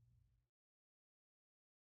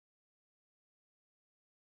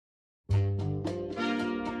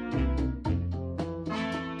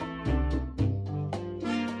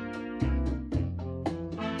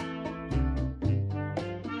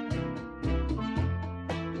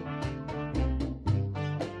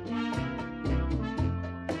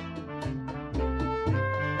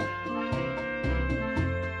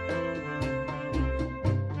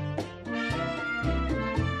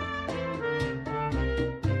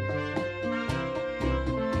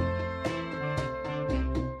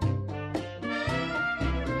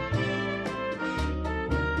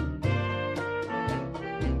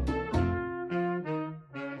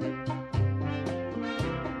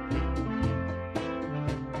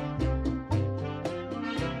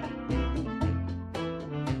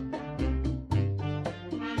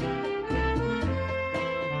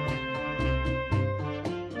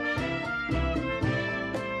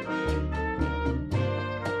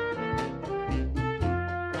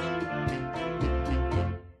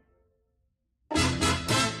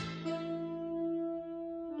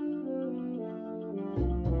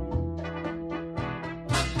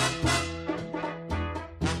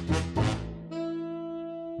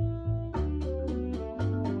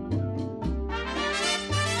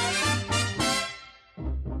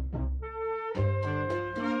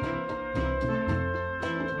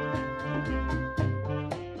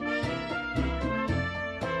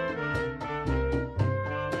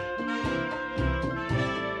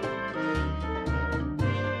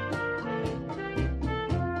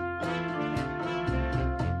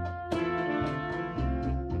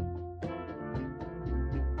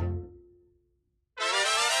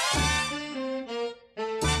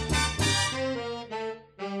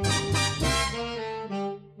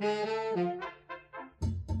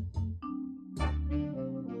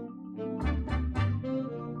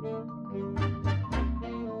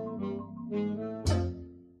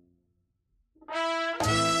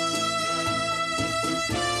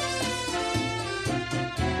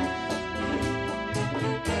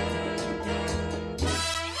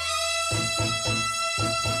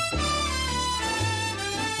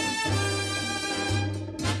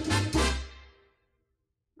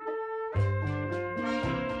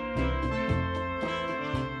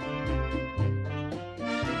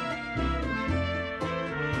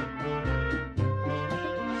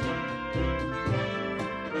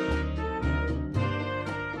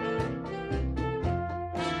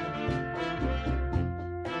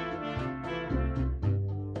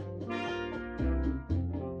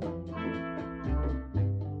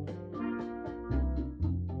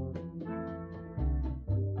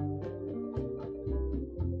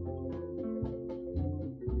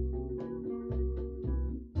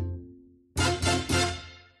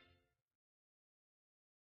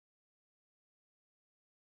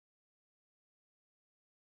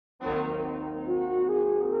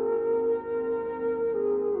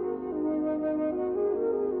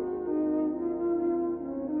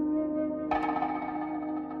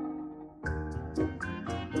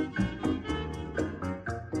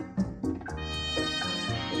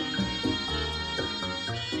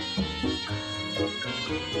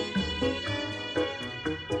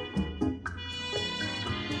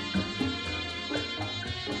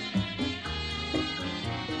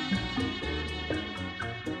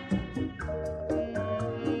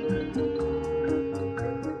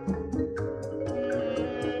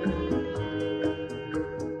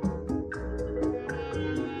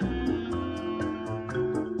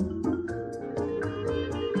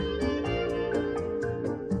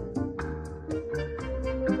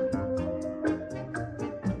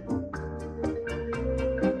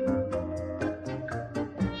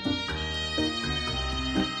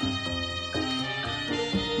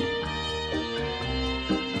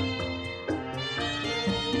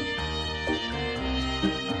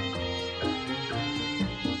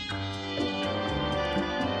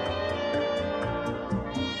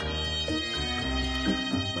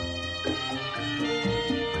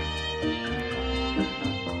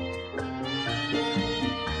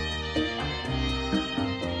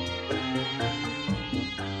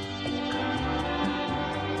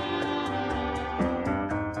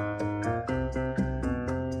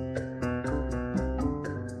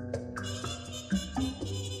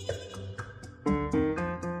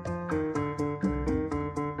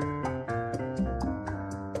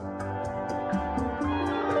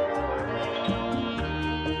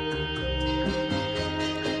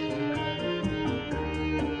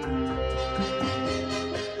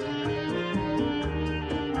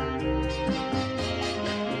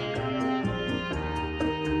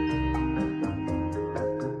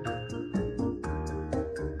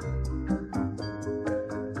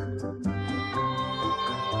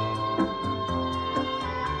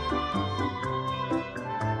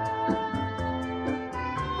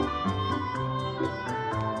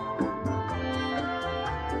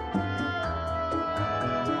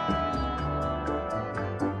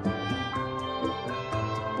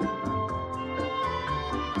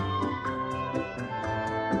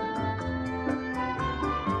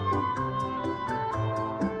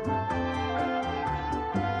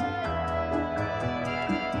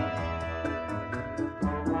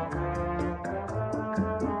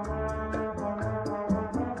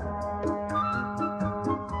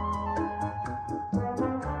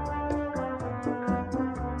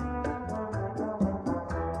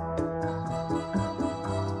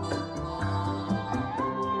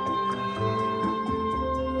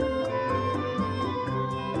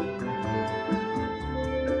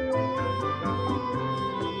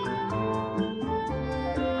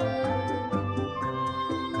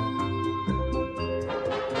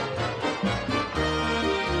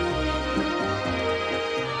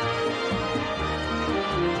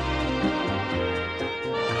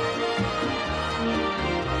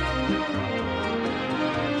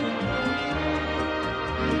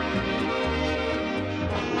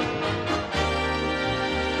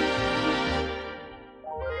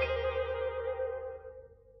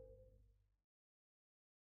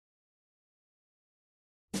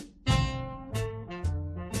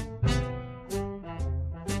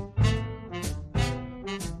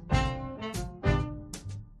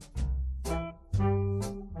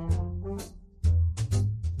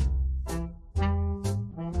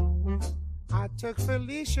Took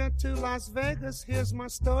Felicia to Las Vegas, here's my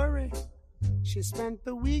story. She spent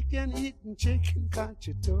the weekend eating chicken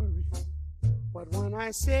cacciatore. But when I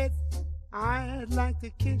said I'd like to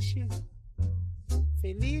kiss you,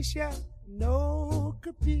 Felicia, no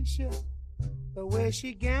capisce. The way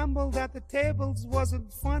she gambled at the tables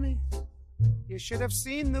wasn't funny. You should have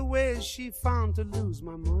seen the way she found to lose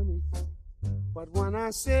my money. But when I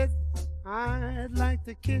said I'd like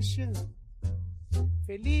to kiss you,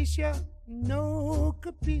 Felicia, no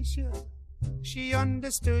capisce. She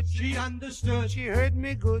understood. She understood. She heard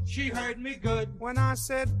me good. She heard me good. When I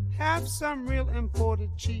said have some real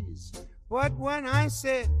imported cheese. But when I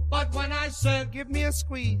said give me a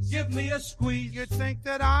squeeze, you'd think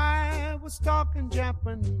that I was talking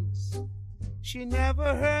Japanese. She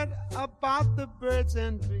never heard about the birds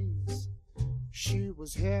and bees. She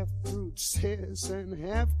was half fruit sis and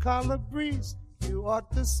half Calabrese. You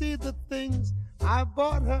ought to see the things I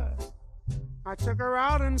bought her. I took her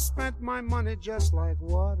out and spent my money just like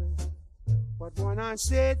water. But when I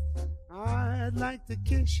said I'd like to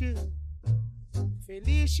kiss you,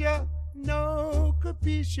 Felicia, no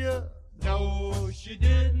capisce. No, she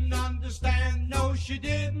didn't understand. No, she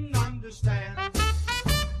didn't understand.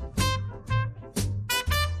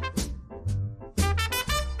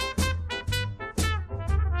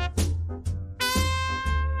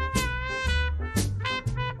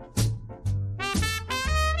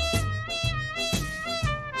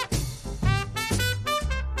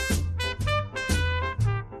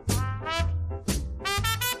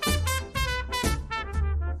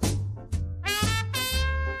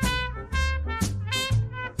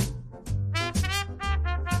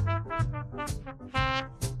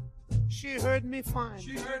 She heard me fine.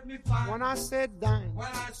 She heard me fine. When I said dine. When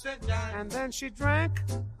I said dine. And then she drank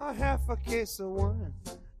a half a case of wine.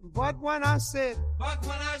 But when I said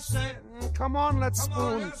come on, let's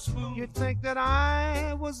spoon, you'd think that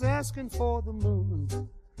I was asking for the moon.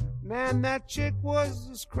 Man, that chick was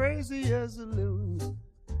as crazy as a loon.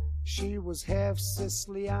 She was half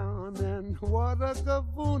Sicilian, and what a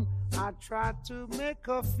gavoon. I tried to make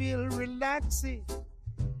her feel relaxy.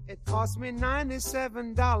 It cost me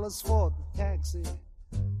 $97 for the taxi.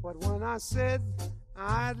 But when I said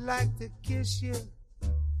I'd like to kiss you,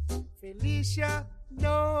 Felicia,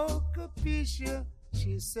 no capisce.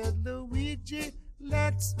 She said, Luigi,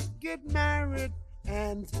 let's get married.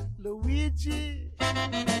 And Luigi,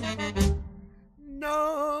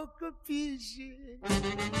 no capisce.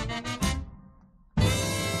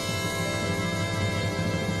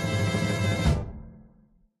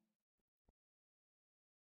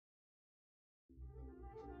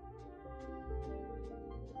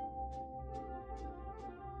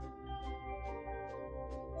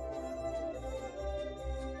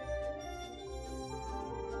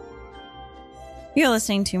 You're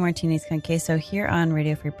listening to Martinis con Queso here on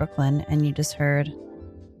Radio Free Brooklyn, and you just heard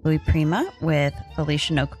Louis Prima with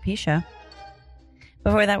Felicia No Capisce.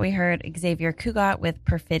 Before that, we heard Xavier Cugat with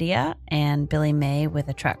Perfidia and Billy May with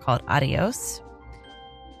a track called Adios.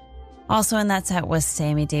 Also in that set was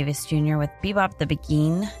Sammy Davis Jr. with Bebop the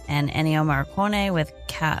Beguine and Ennio Morricone with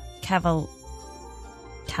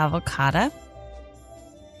Cavalcada,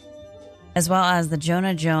 as well as the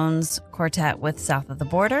Jonah Jones Quartet with South of the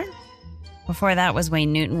Border. Before that was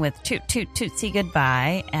Wayne Newton with Toot Toot Tootsie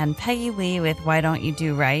Goodbye and Peggy Lee with Why Don't You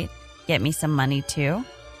Do Right, Get Me Some Money Too.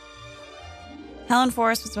 Helen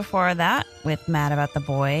Forrest was before that with Mad About the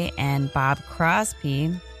Boy and Bob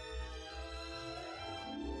Crosby.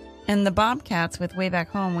 And the Bobcats with Way Back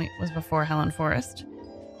Home was before Helen Forrest.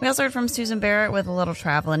 We also heard from Susan Barrett with A Little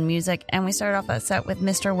Travelin' Music, and we started off that set with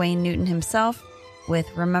Mr. Wayne Newton himself with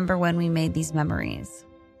Remember When We Made These Memories.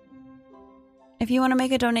 If you want to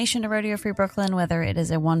make a donation to Radio Free Brooklyn, whether it is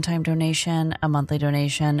a one-time donation, a monthly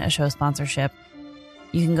donation, a show sponsorship,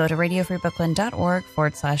 you can go to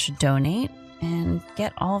radiofreebrooklyn.org/donate and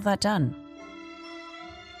get all of that done.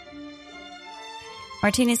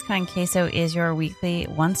 Martinis con Queso is your weekly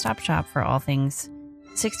one-stop shop for all things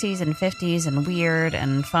 60s and 50s and weird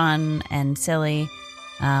and fun and silly.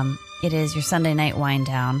 It is your Sunday night wind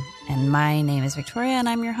down, and my name is Victoria, and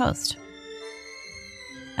I'm your host.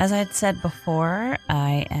 As I'd said before,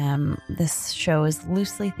 this show is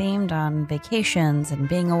loosely themed on vacations and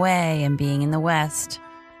being away and being in the West.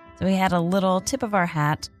 So we had a little tip of our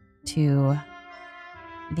hat to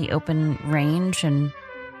the open range and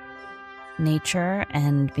nature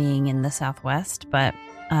and being in the Southwest. But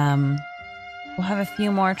we'll have a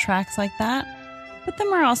few more tracks like that. But then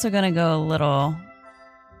we're also going to go a little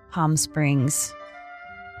Palm Springs,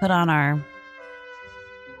 put on our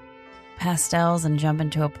pastels and jump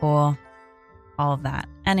into a pool, all of that.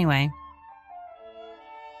 Anyway,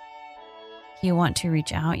 If you want to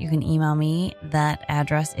reach out, you can email me. That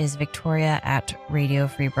address is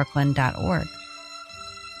victoria@radiofreebrooklyn.org.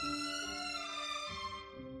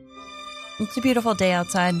 It's a beautiful day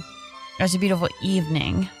outside. It's a beautiful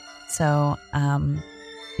evening. So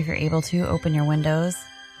if you're able to, open your windows,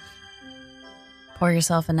 pour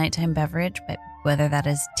yourself a nighttime beverage, but whether that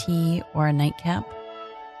is tea or a nightcap,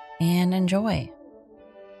 and enjoy.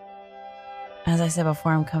 As I said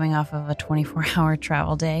before, I'm coming off of a 24-hour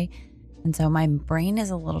travel day, and so my brain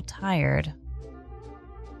is a little tired,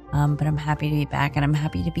 but I'm happy to be back, and I'm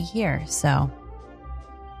happy to be here. So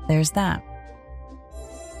there's that.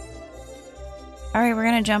 All right, we're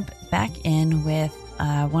going to jump back in with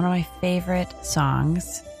one of my favorite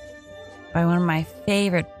songs by one of my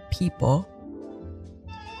favorite people.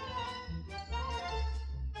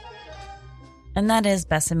 And that is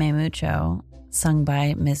Bésame Mucho, sung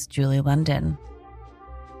by Miss Julie London.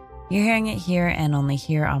 You're hearing it here and only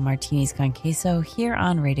here on Martinis con Queso, here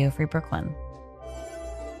on Radio Free Brooklyn.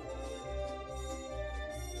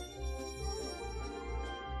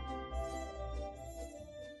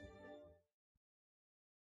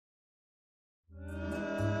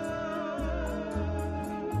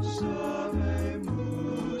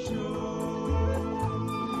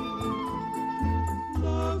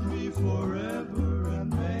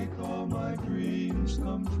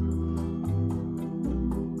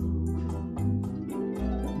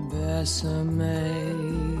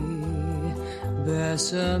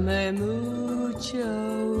 Bésame mucho.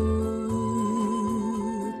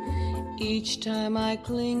 Each time I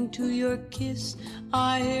cling to your kiss,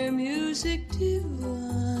 I hear music divine.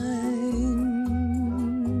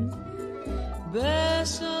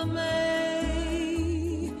 Bésame,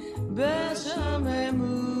 bésame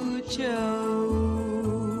mucho.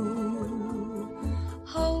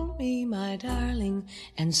 Hold me, my darling,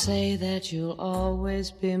 and say that you'll always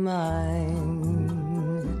be mine.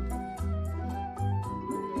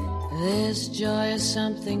 This joy is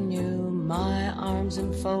something new, my arms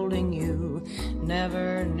enfolding you.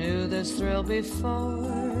 Never knew this thrill before.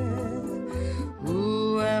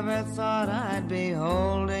 Whoever thought I'd be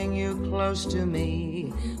holding you close to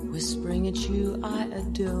me, whispering at you I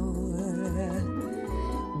adore.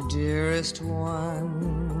 Dearest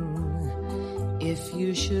one, if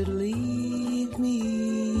you should leave me,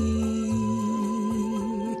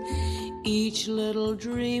 each little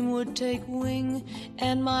dream would take wing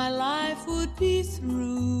and my life would be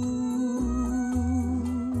through.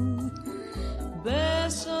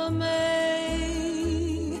 Bésame,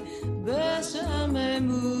 bésame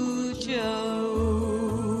mucho.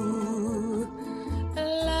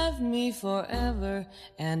 Love me forever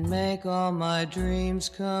and make all my dreams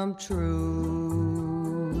come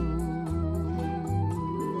true.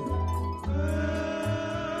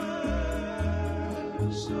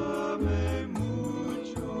 Bésame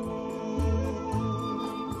mucho,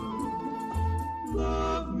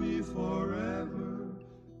 love me forever,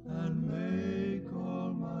 and make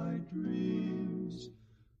all my dreams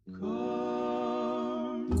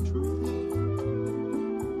come true.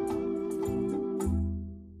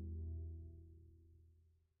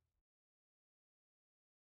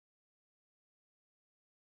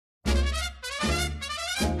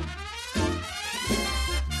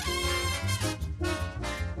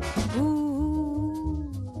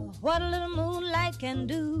 What a little moonlight can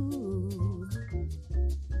do.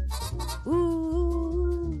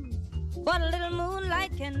 Ooh, what a little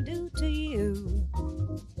moonlight can do to you.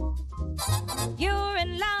 You're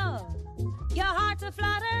in love, your heart's a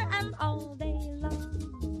flutter, and all day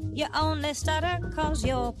long you only stutter 'cause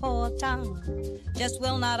your poor tongue just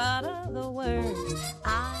will not utter the word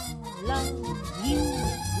I love you.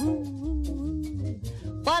 Ooh,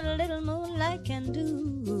 what a little moonlight can do.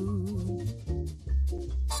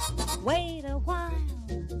 Wait a while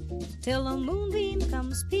till the moonbeam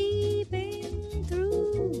comes peeping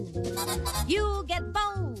through. You'll get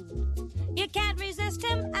bold, you can't resist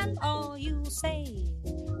him, and all you'll say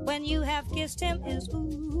when you have kissed him is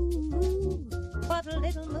ooh, what a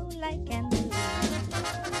little moonlight can do.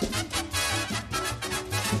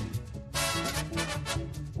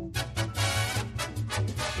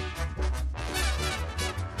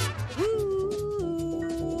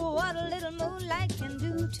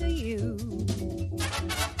 To you.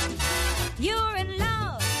 You're in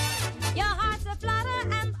love, your heart's a flutter,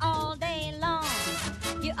 and all day long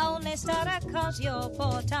you only stutter 'cause your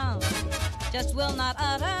poor tongue just will not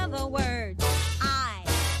utter the words I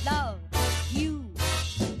love you.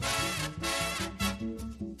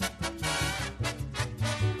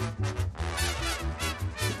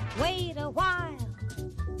 Wait a while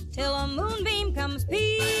till a moonbeam comes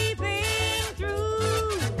peeping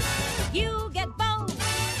through. You get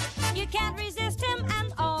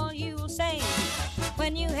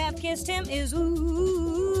kissed him is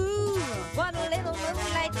ooh, what a little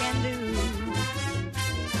moonlight can do.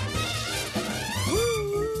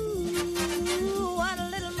 Ooh, what a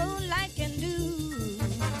little moonlight can do.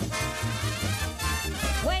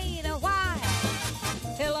 Wait a while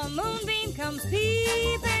till a moonbeam comes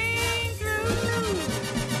peeping through.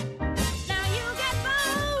 Now you get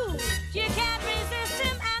bold, you can't resist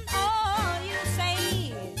him, and all you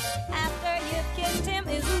say after you've kissed him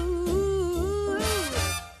is ooh,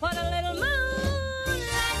 what a little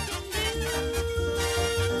moonlight can do.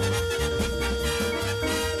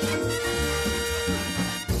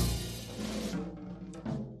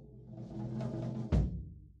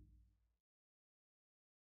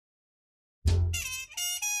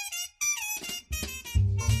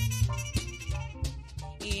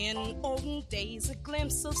 In olden days, a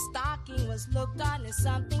glimpse of stocking was looked on as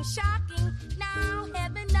something shocking. Now,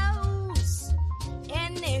 heaven knows,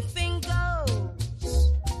 anything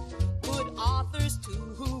goes. Good authors,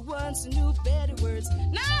 too, who once knew better words,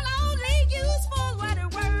 not only use for better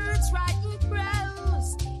words, writing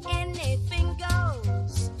prose. Anything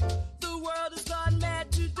goes. The world has gone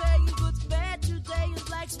mad today, and good's bad today, and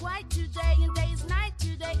black's white today, and day's night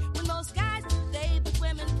today. When most guys today, but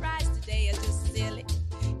women prize today are just silly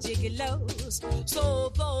gigolos. So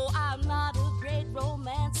though I'm not a great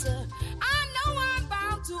romancer, I know I'm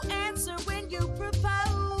bound to answer when you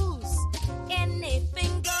propose.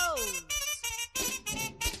 Anything goes.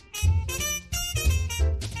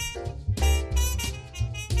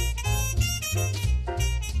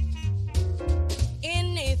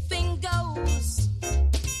 Anything goes.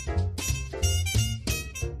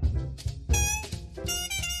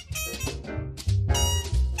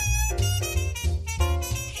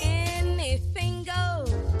 Anything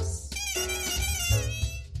goes.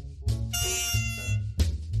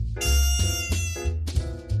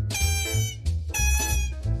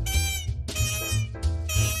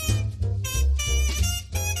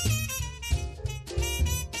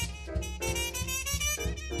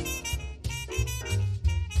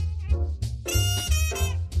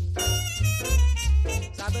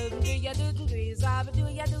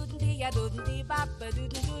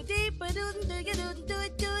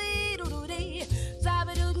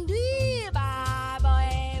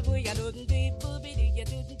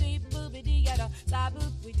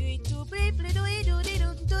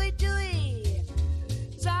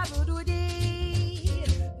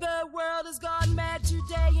 The world has gone mad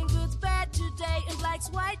today, and good's bad today, and black's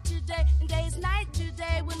white today, and day's night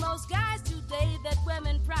today. When most guys today that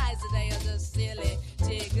women prize today are just silly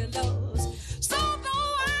gigolos. So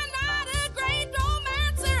though I'm not a great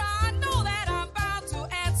romancer, I know that I'm bound to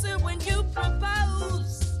answer when you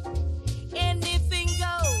propose. Anything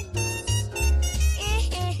goes.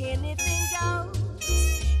 Anything goes.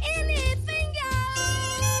 Anything goes.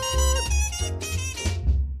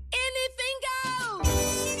 Anything goes.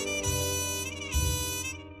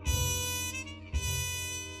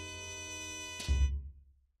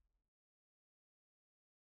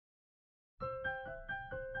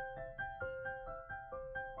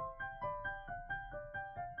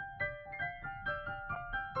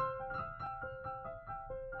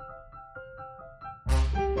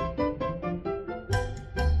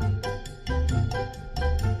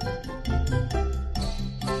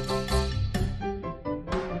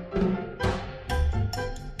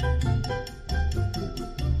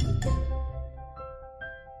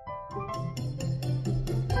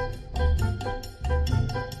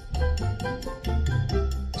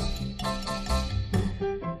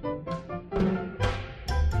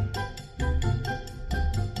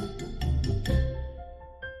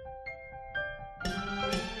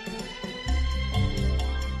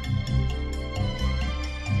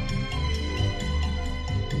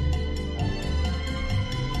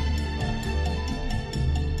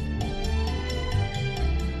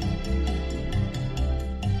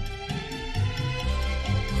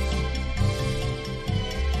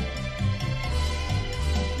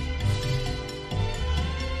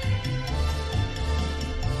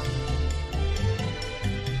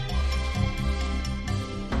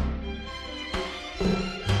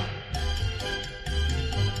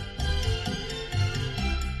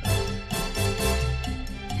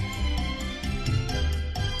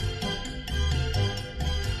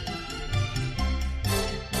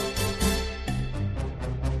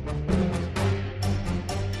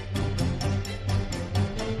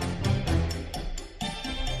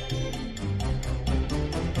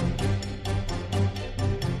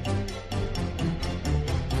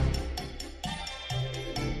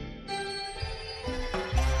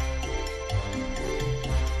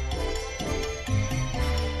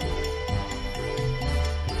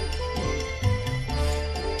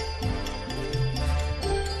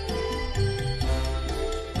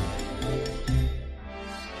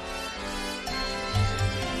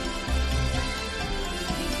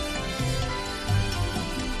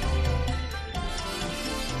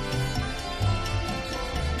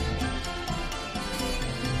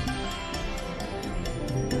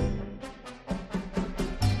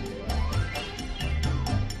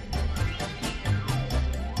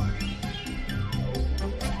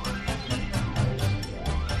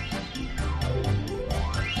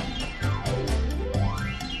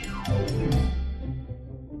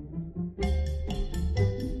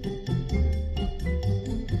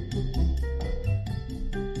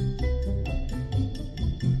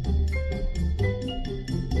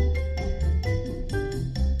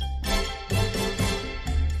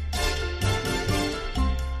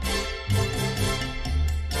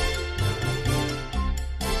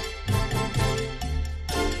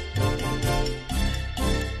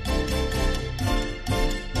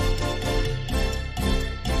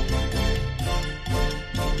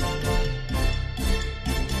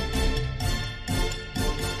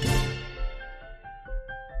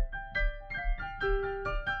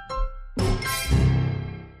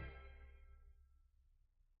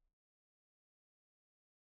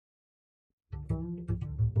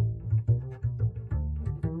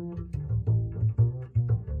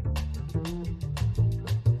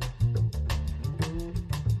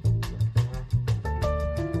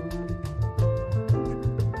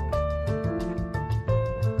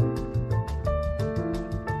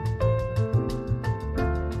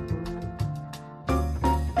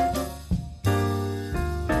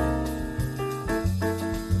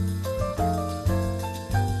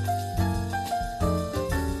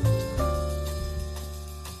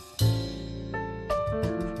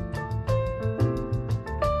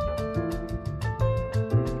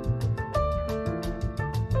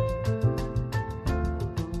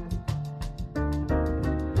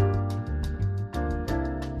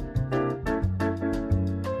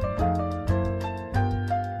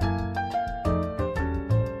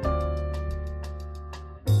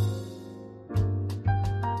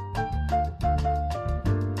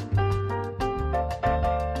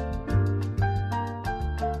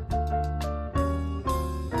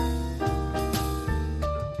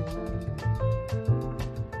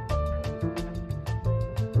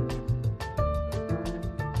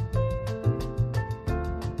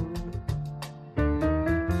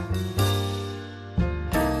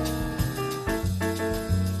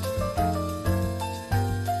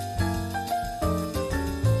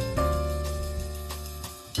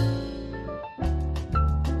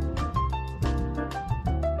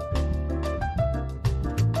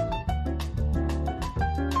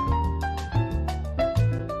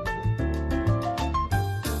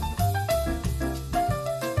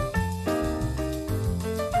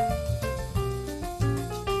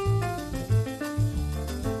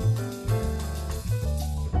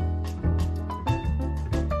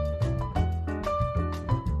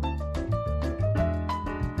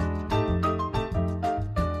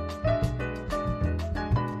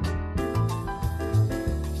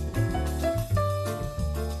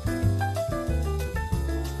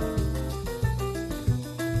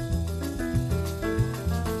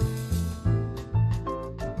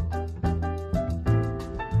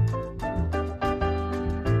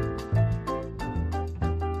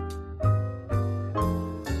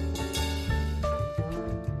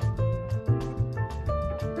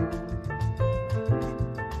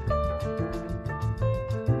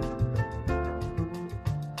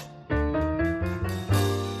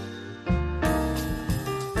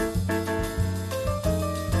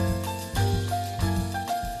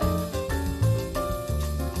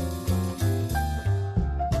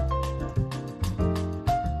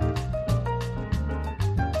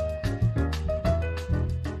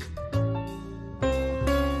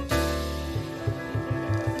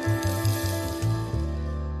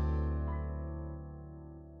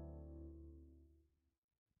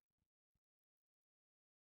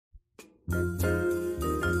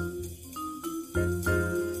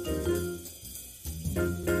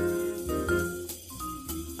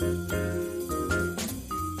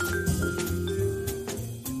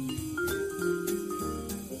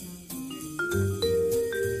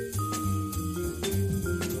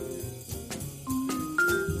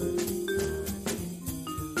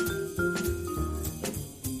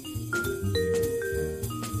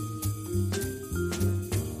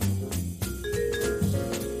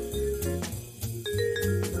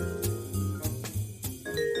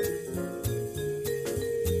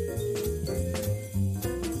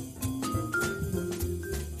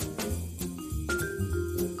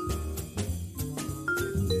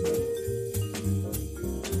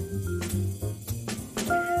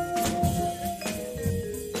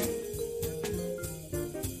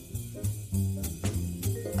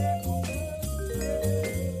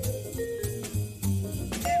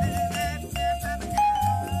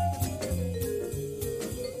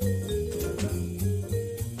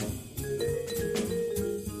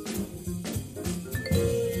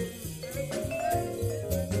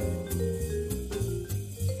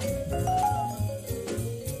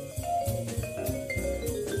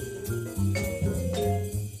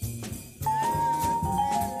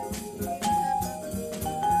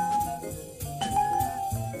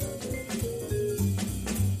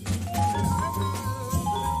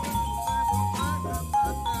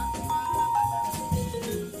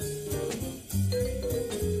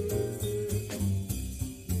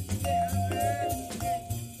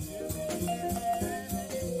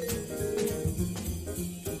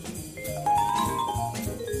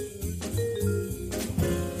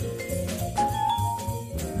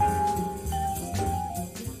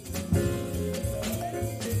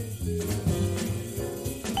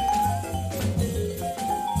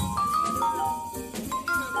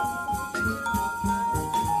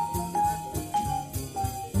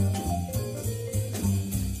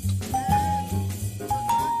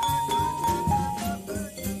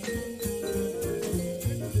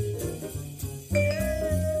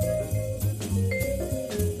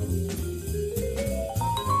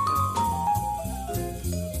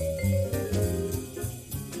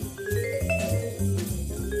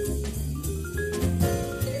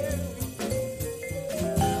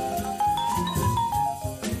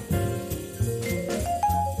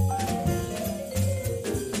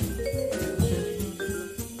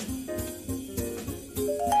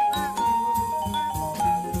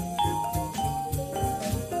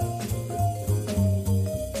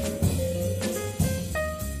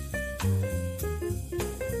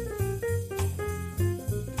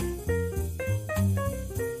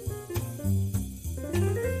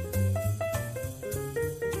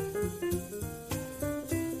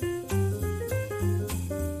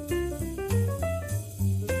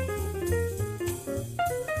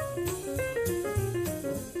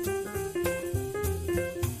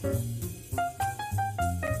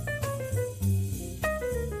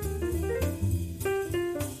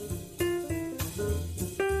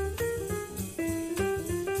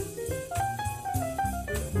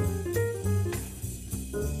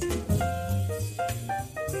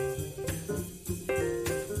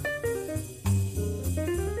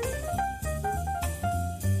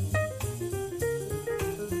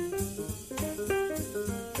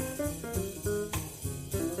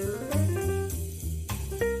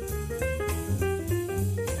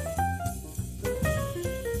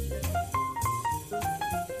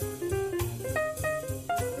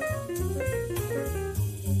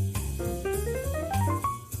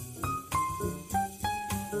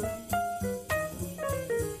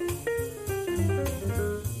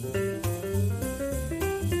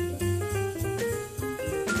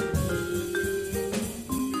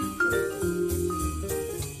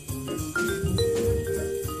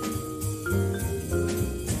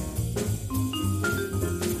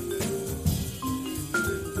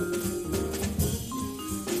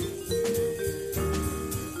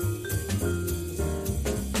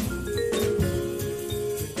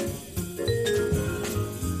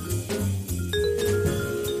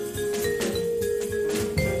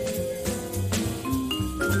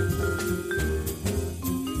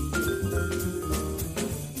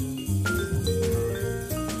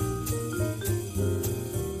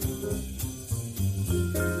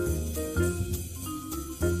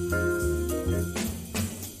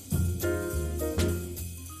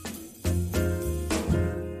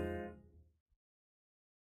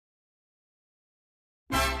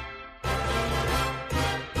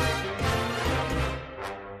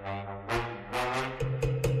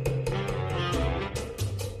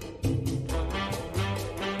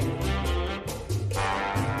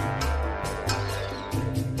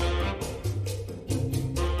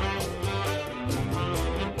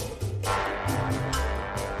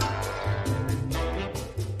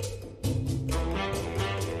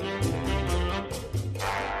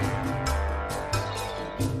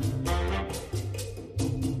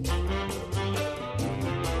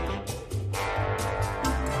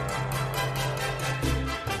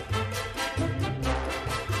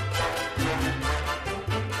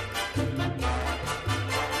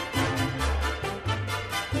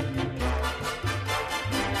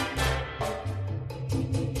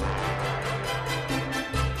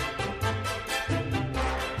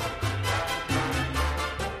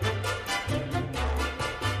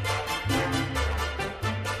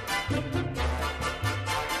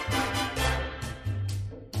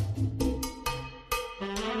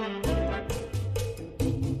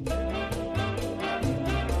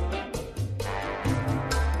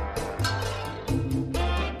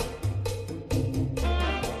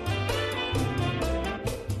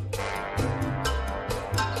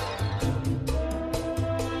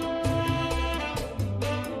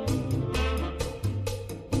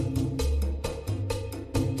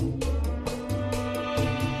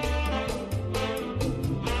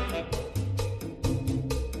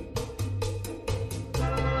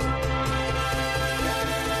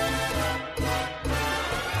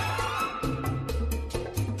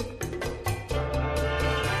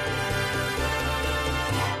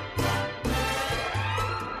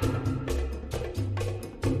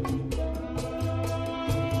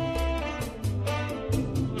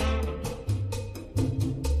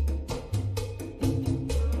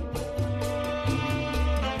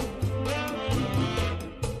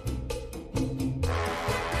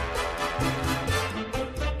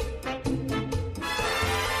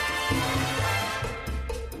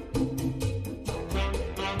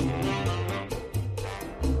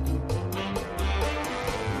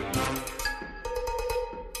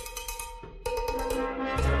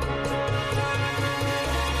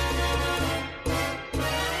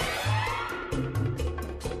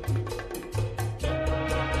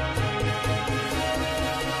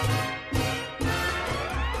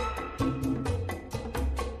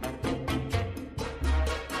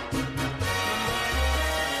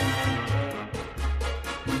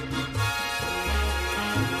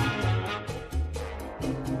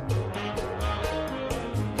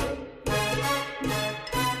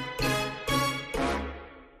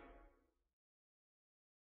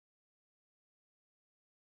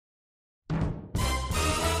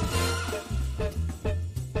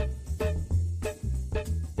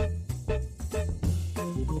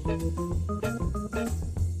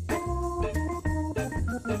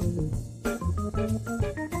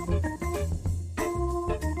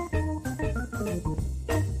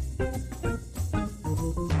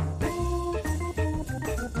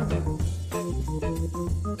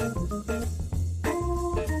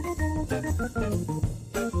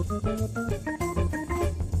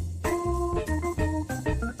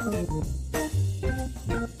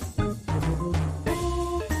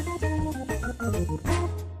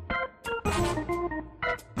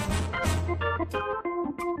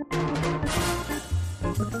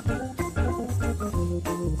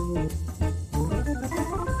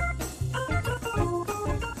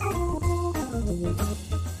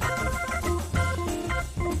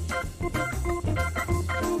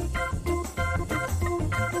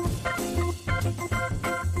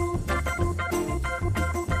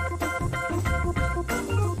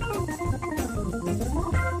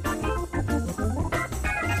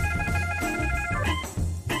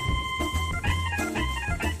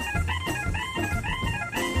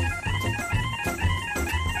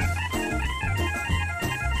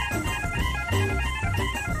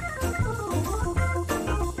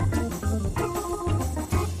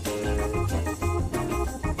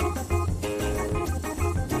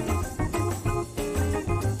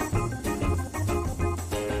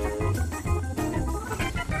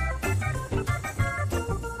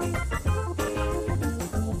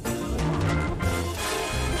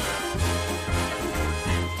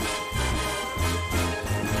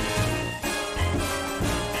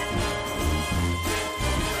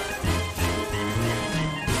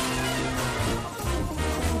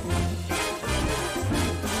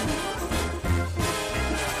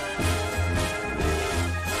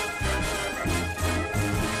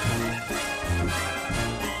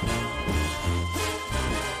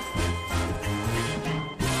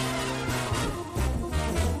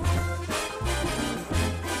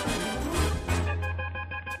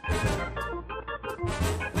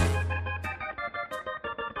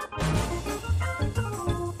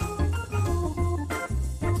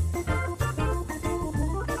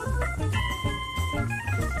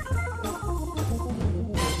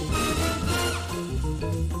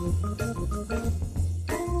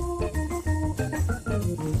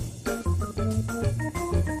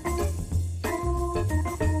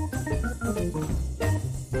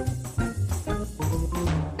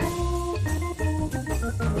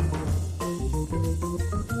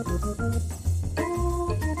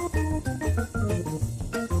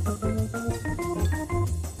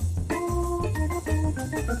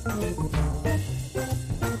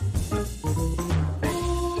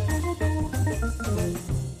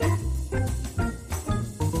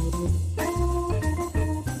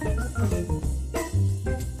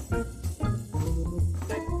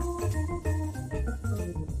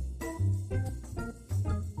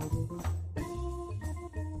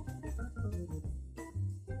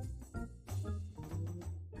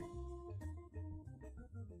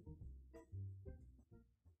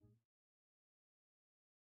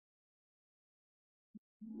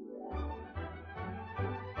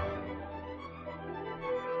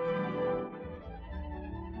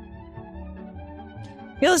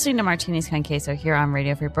 You're listening to Martini's Con Queso here on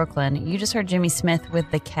Radio Free Brooklyn. You just heard Jimmy Smith with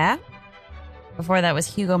The Cat. Before that was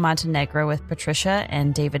Hugo Montenegro with Patricia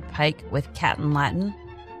and David Pike with Cat in Latin.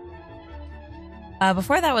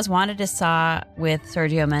 Before that was Wanda de Sá with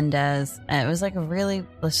Sergio Mendes. It was like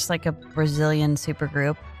just like a Brazilian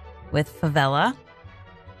supergroup with Favela,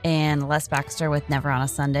 and Les Baxter with Never on a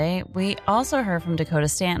Sunday. We also heard from Dakota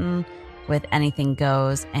Stanton with Anything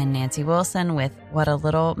Goes and Nancy Wilson with What a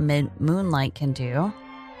Little Moonlight Can Do.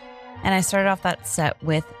 And I started off that set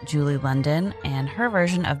with Julie London and her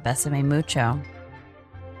version of Besame Mucho.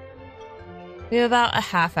 We have about a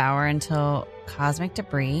half hour until Cosmic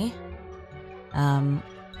Debris.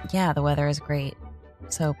 Yeah, the weather is great.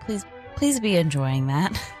 So please be enjoying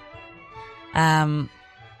that. Yeah,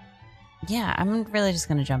 I'm really just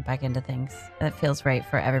going to jump back into things. That feels right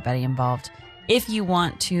for everybody involved. If you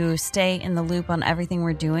want to stay in the loop on everything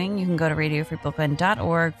we're doing, you can go to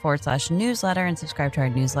radiofreebrooklyn.org/newsletter and subscribe to our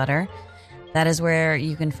newsletter. That is where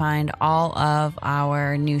you can find all of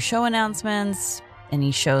our new show announcements,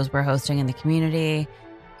 any shows we're hosting in the community,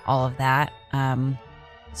 all of that. So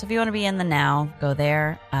if you want to be in the now, go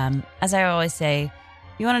there. As I always say,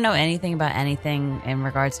 if you want to know anything about anything in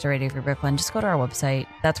regards to Radio Free Brooklyn, just go to our website.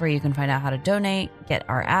 That's where you can find out how to donate, get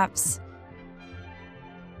our apps,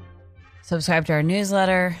 subscribe to our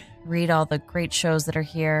newsletter, read all the great shows that are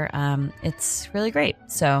here. It's really great.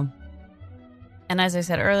 So, and as I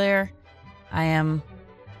said earlier,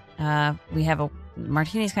 we have a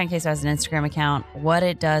Martini's Con Queso has an Instagram account. What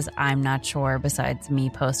it does, I'm not sure, besides me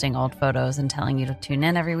posting old photos and telling you to tune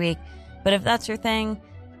in every week. But if that's your thing,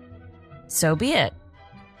 so be it.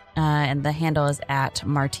 And the handle is at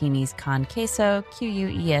Martini's Con Queso,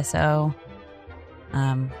 QUESO.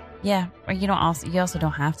 Yeah, or you also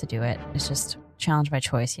don't have to do it. It's just challenge by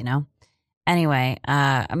choice, you know? Anyway,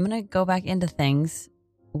 I'm going to go back into things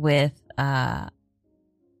with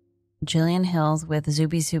Jillian Hills with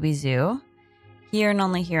Zooby Zooby Zoo. Here and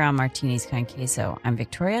only here on Martini's Con Queso. I'm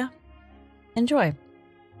Victoria. Enjoy.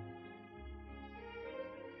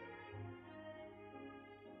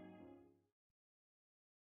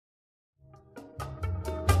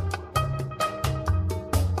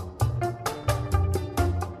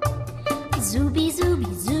 Zooby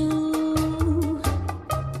Zooby Zoo.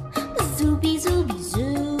 Zooby Zooby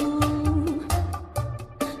Zoo.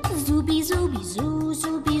 Zooby Zooby Zoo.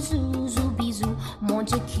 Zooby Zoo. Zooby Zoo. Mon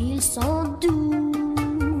Dieu qu'ils sont doux.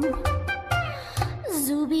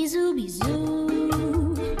 Zooby Zooby Zoo.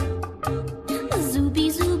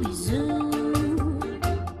 Zooby Zooby Zoo.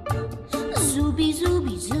 Zooby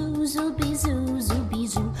Zooby Zoo. Zooby Zoo. Zooby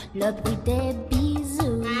Zoo. Le bruit des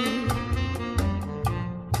bisous.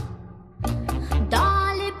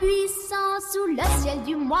 Sous le ciel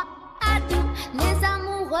du mois à d'août, les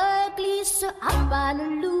amoureux glissent à pas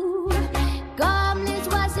le loup. Comme les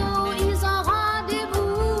oiseaux, ils ont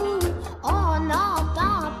rendez-vous. On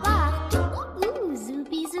entend partout.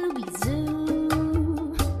 Zooby zooby zoo.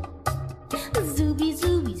 Zooby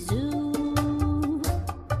zooby zoo.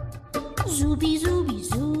 Zooby zooby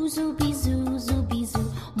zoo. Zooby zoo. Zooby zoo.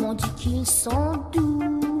 Mon Dieu qu'ils sont doux.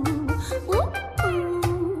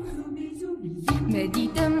 Mais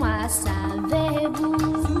dites-moi, savez-vous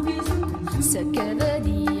ce que veut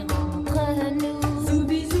dire entre nous?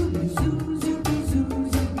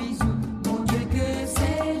 Mon Dieu que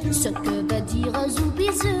c'est ce que veut dire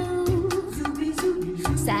zoubizou.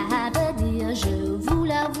 Ça veut dire, je vous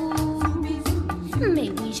l'avoue, mais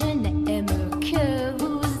oui, je n'aime que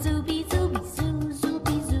vous. Zoubi, zoubi, zou,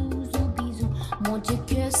 zoubi, zou, zoubi, zou. Mon Dieu,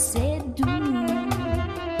 que c'est doux.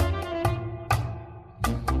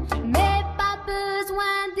 Mais pas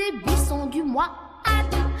besoin des buissons du mois à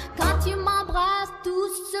deux quand tu m'embrasses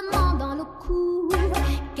doucement dans le cou.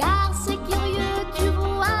 Car c'est curieux, tu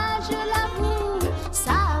vois, je l'avoue,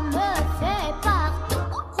 ça me fait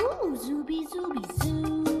partout. Zoubi, zoubi,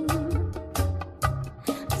 zou.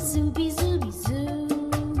 Zoubi, zoubi, zou.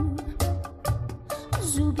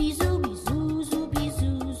 Zoubi, zoubi, zou, zoubi,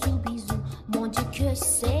 zou, zoubi, zou. Mon Dieu, que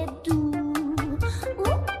c'est doux.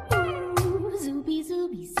 Zoubi,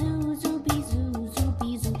 zoubi, zou, zoubi, zou,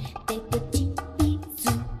 zoubi, zou. Des petits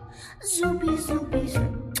bisous. Zoubi, zoubi, zou.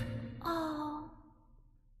 Oh.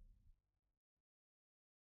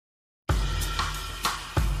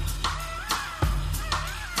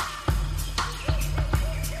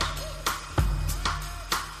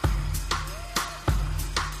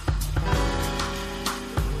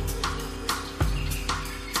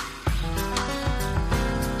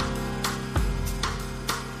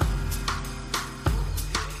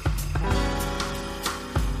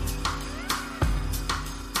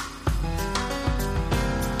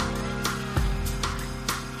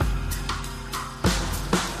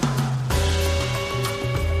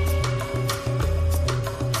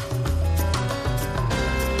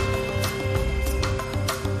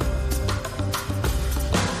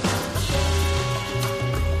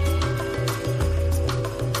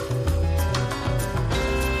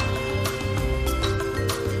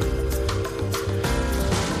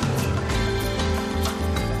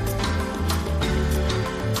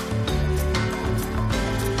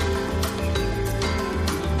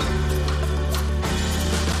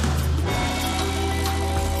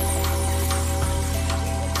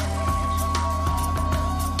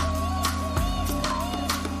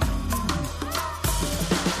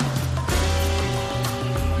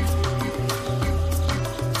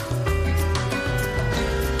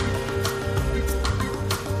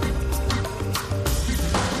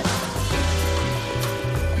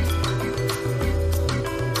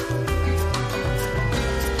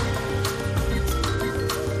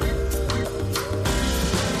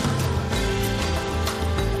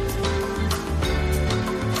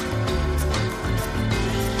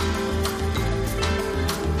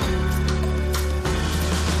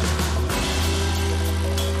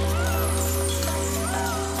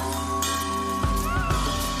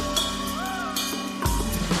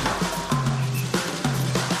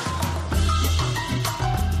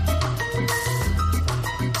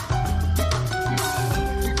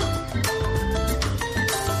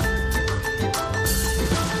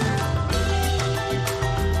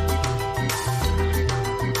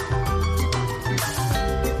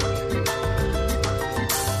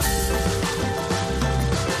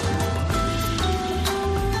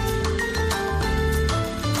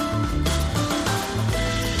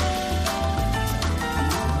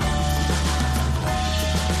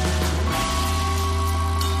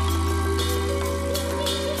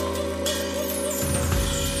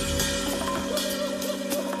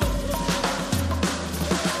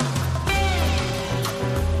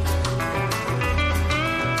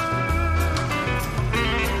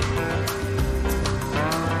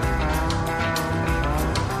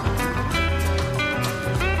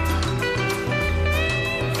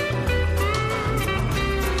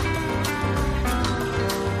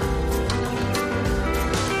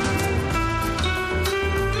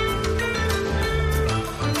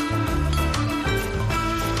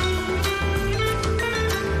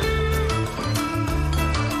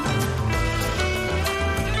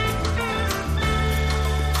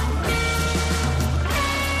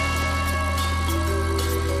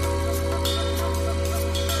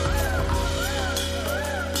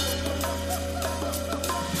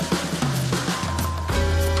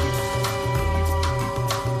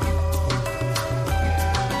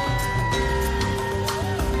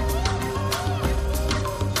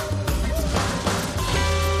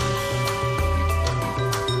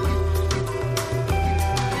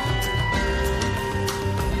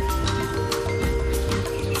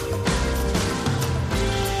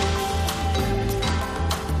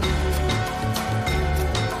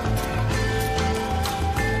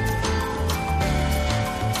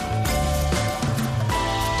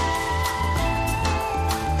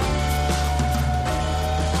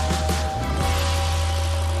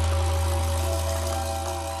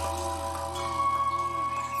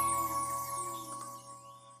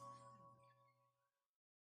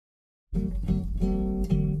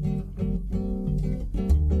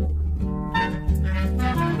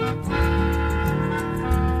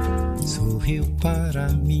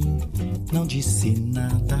 mim, não disse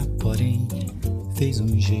nada, porém fez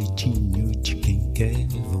um jeitinho de quem quer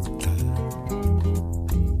voltar.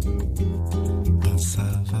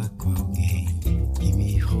 Dançava com alguém e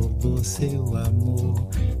me roubou seu amor.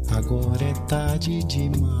 Agora é tarde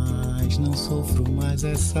demais, não sofro mais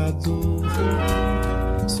essa dor.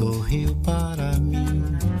 Sorriu para mim,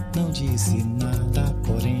 não disse nada,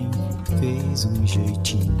 porém fez um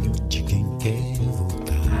jeitinho de quem quer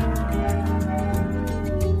voltar.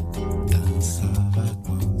 Dançava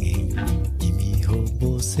com alguém e me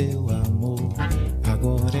roubou seu amor.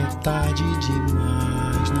 Agora é tarde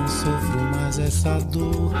demais, não sofro mais essa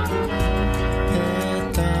dor.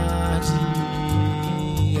 É tarde,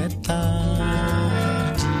 é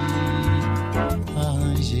tarde.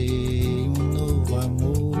 Arranjei um novo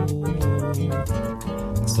amor.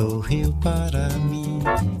 Sorriu para mim,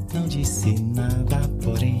 não disse nada,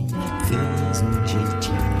 porém fez um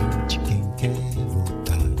jeitinho de quem quer voltar.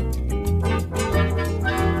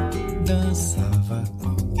 Dançava com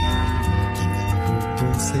alguém que me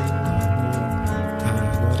roubou seu amor.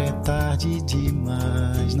 Agora é tarde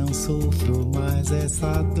demais, não sofro mais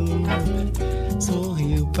essa dor.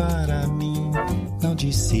 Sorriu para mim, não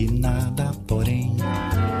disse nada, porém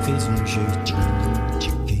fez um jeitinho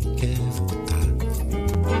de quem quer voltar.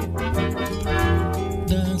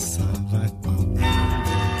 Dançava com alguém,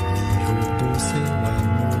 me roubou seu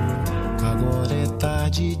amor. Agora é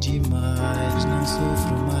tarde demais, não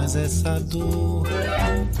sofro mais essa dor.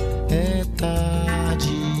 É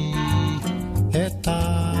tarde, é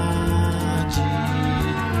tarde.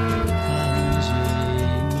 Arranjei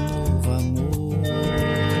um novo amor.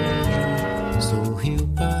 Sorriu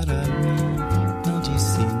para mim, não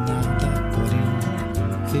disse nada, porém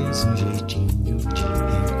fez um jeitinho de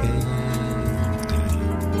quem quer voltar.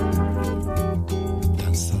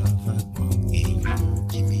 Dançava com alguém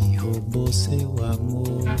que me roubou seu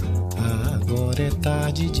amor. Agora é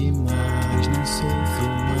tarde demais, não sofro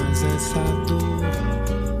mais essa dor.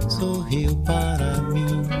 Sorriu para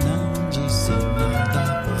mim, não disse nada,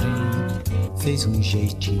 porém fez um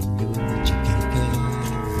jeitinho de quem quer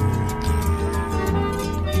voltar.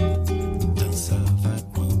 Dançava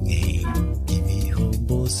com alguém que me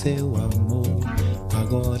roubou seu amor.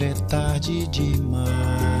 Agora é tarde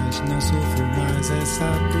demais, não sofro mais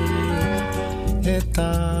essa dor. É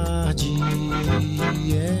tarde,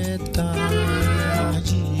 é tarde.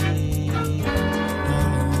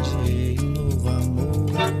 Arranjei um novo amor.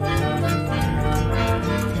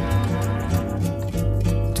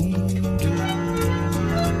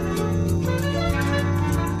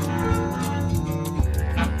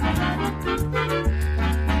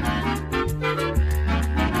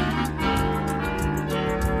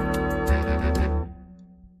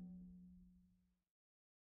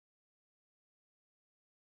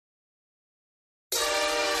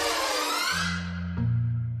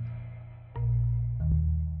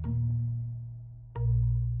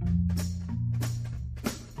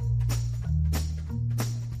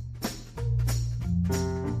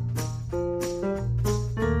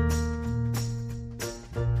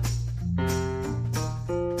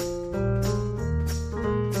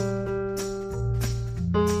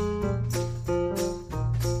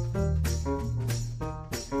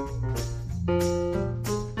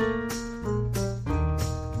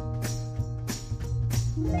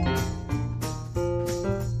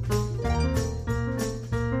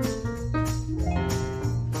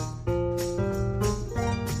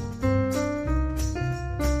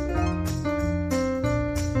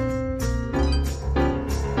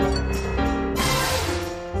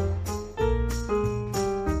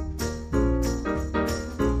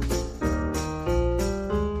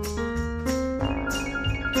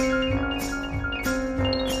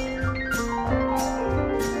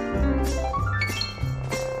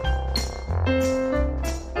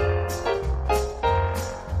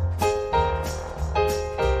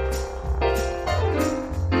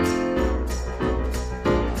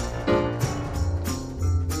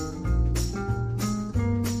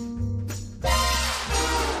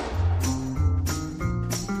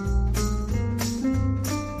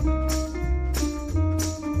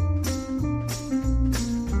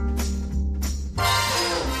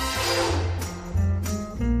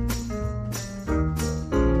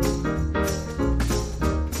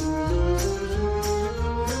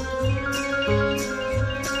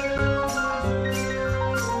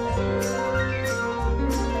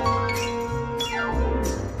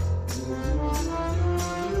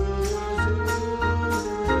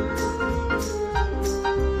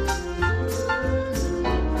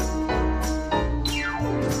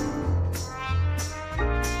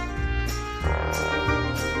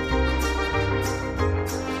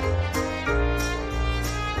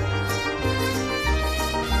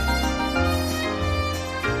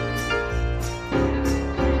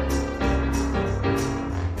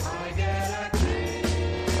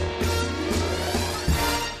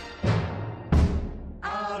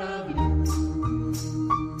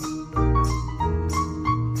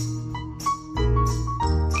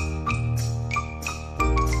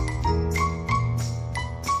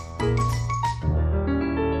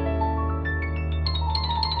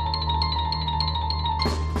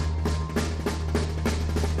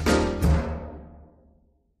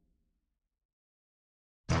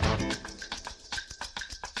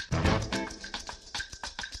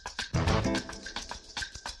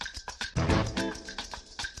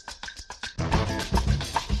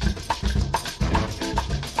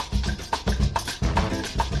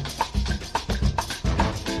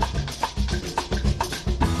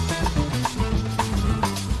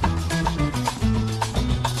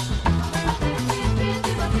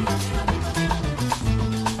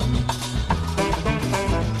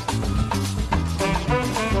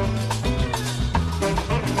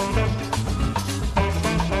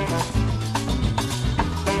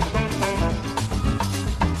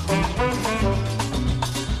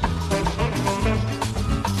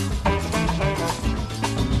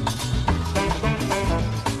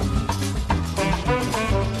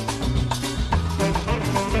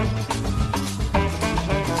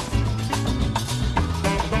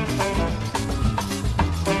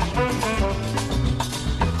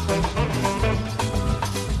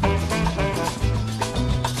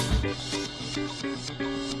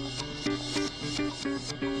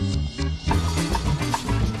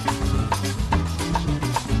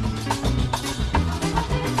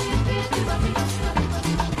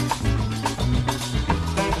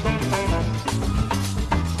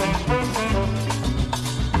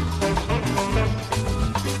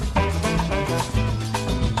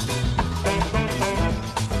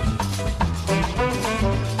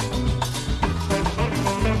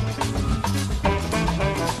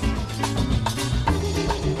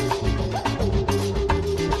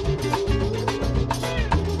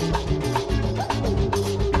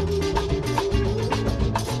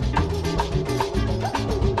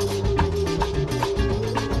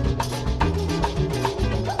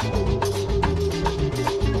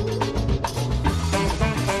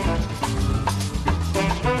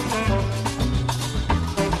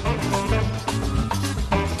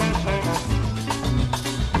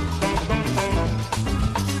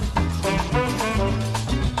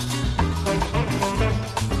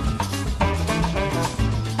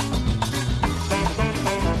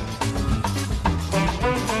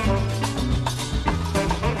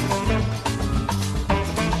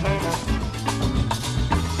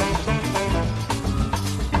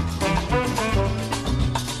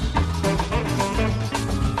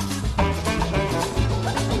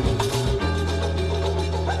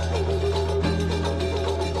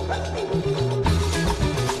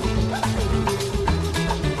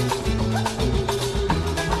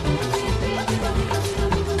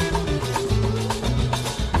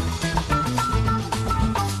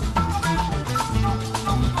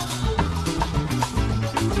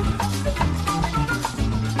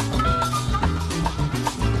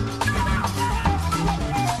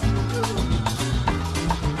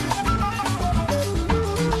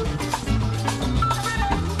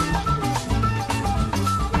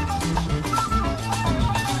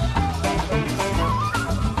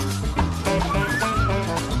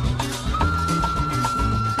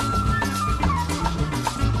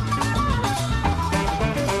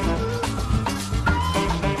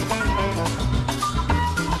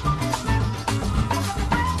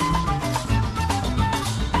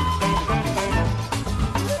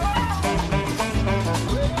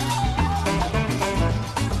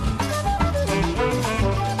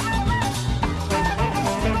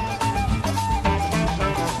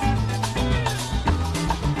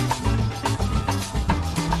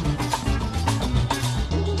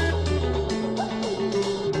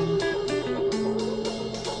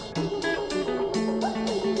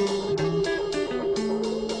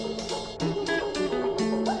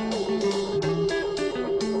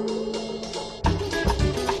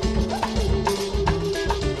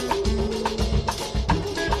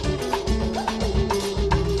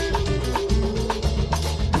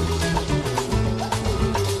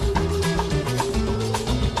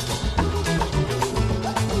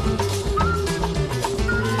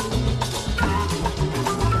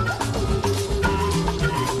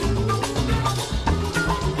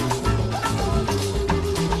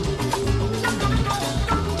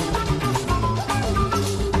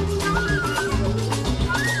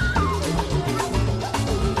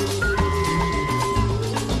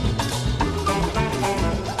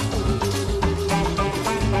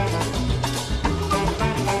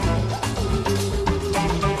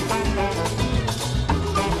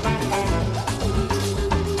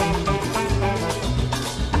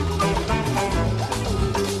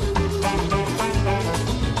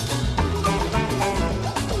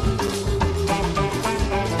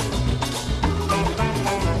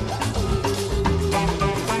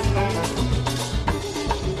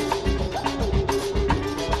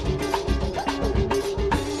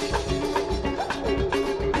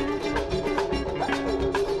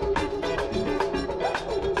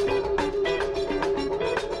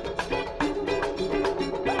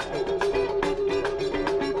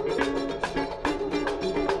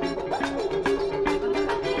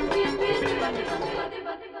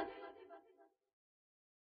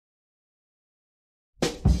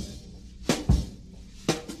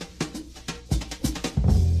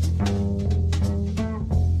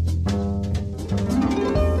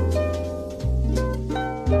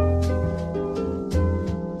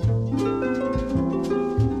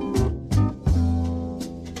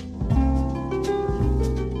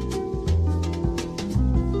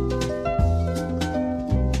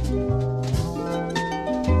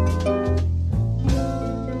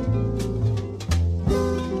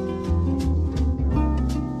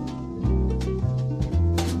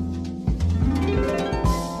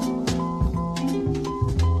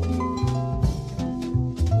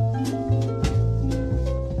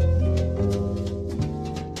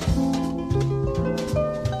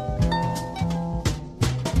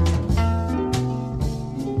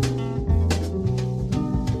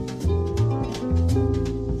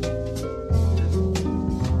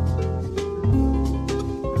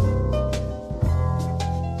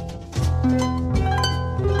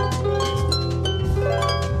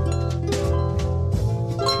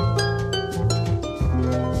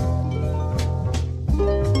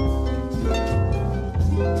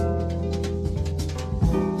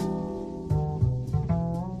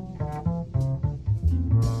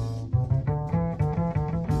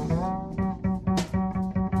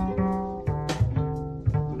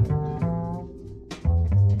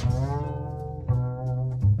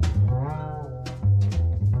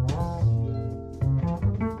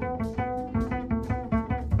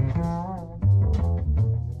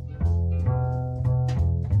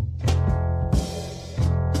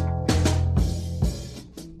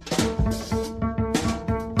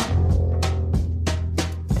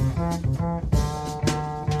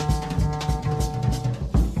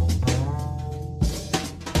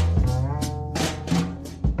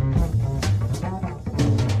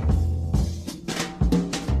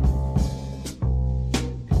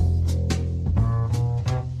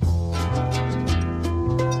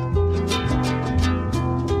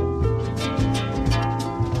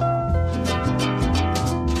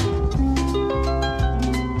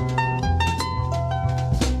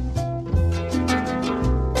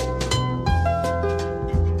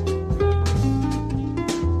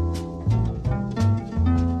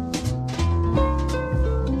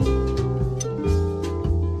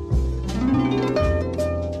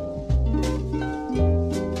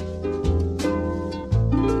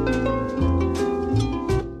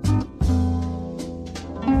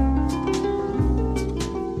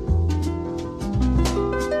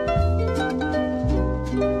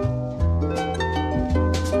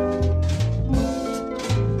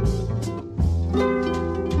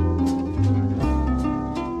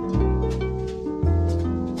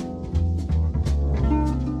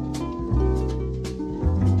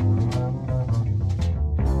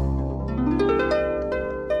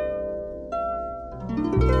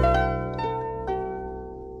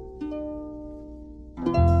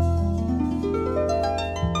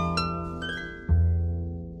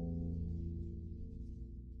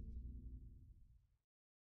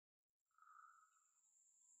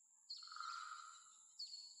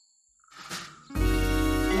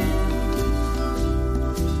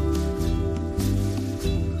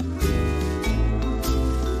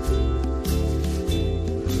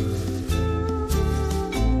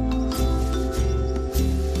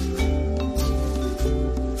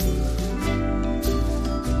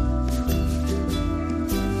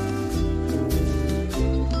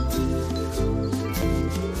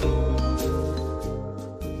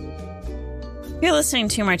 listening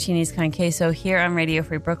to Martinis con Queso here on Radio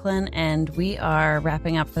Free Brooklyn, and we are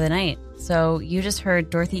wrapping up for the night. So you just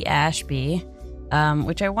heard Dorothy Ashby,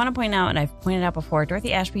 which I want to point out, and I've pointed out before.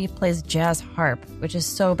 Dorothy Ashby plays jazz harp, which is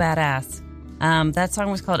so badass. That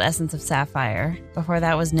song was called Essence of Sapphire. Before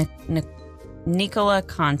that was Nicola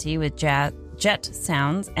Conti with Jet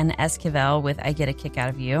Sounds, and Esquivel with I Get a Kick Out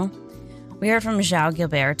of You. We heard from João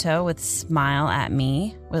Gilberto with Smile at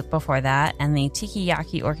Me before that, and the Tiki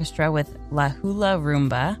Yaki Orchestra with La Hula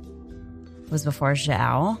Rumba was before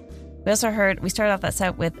João. We started off that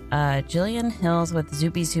set with Jillian Hills with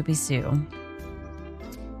Zoopy Zoopy Sue.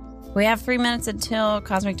 We have 3 minutes until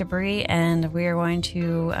Cosmic Debris, and we are going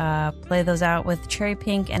to play those out with Cherry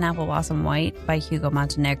Pink and Apple Blossom White by Hugo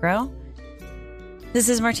Montenegro. This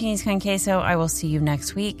is Martinis con Queso. I will see you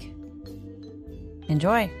next week.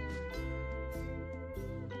 Enjoy.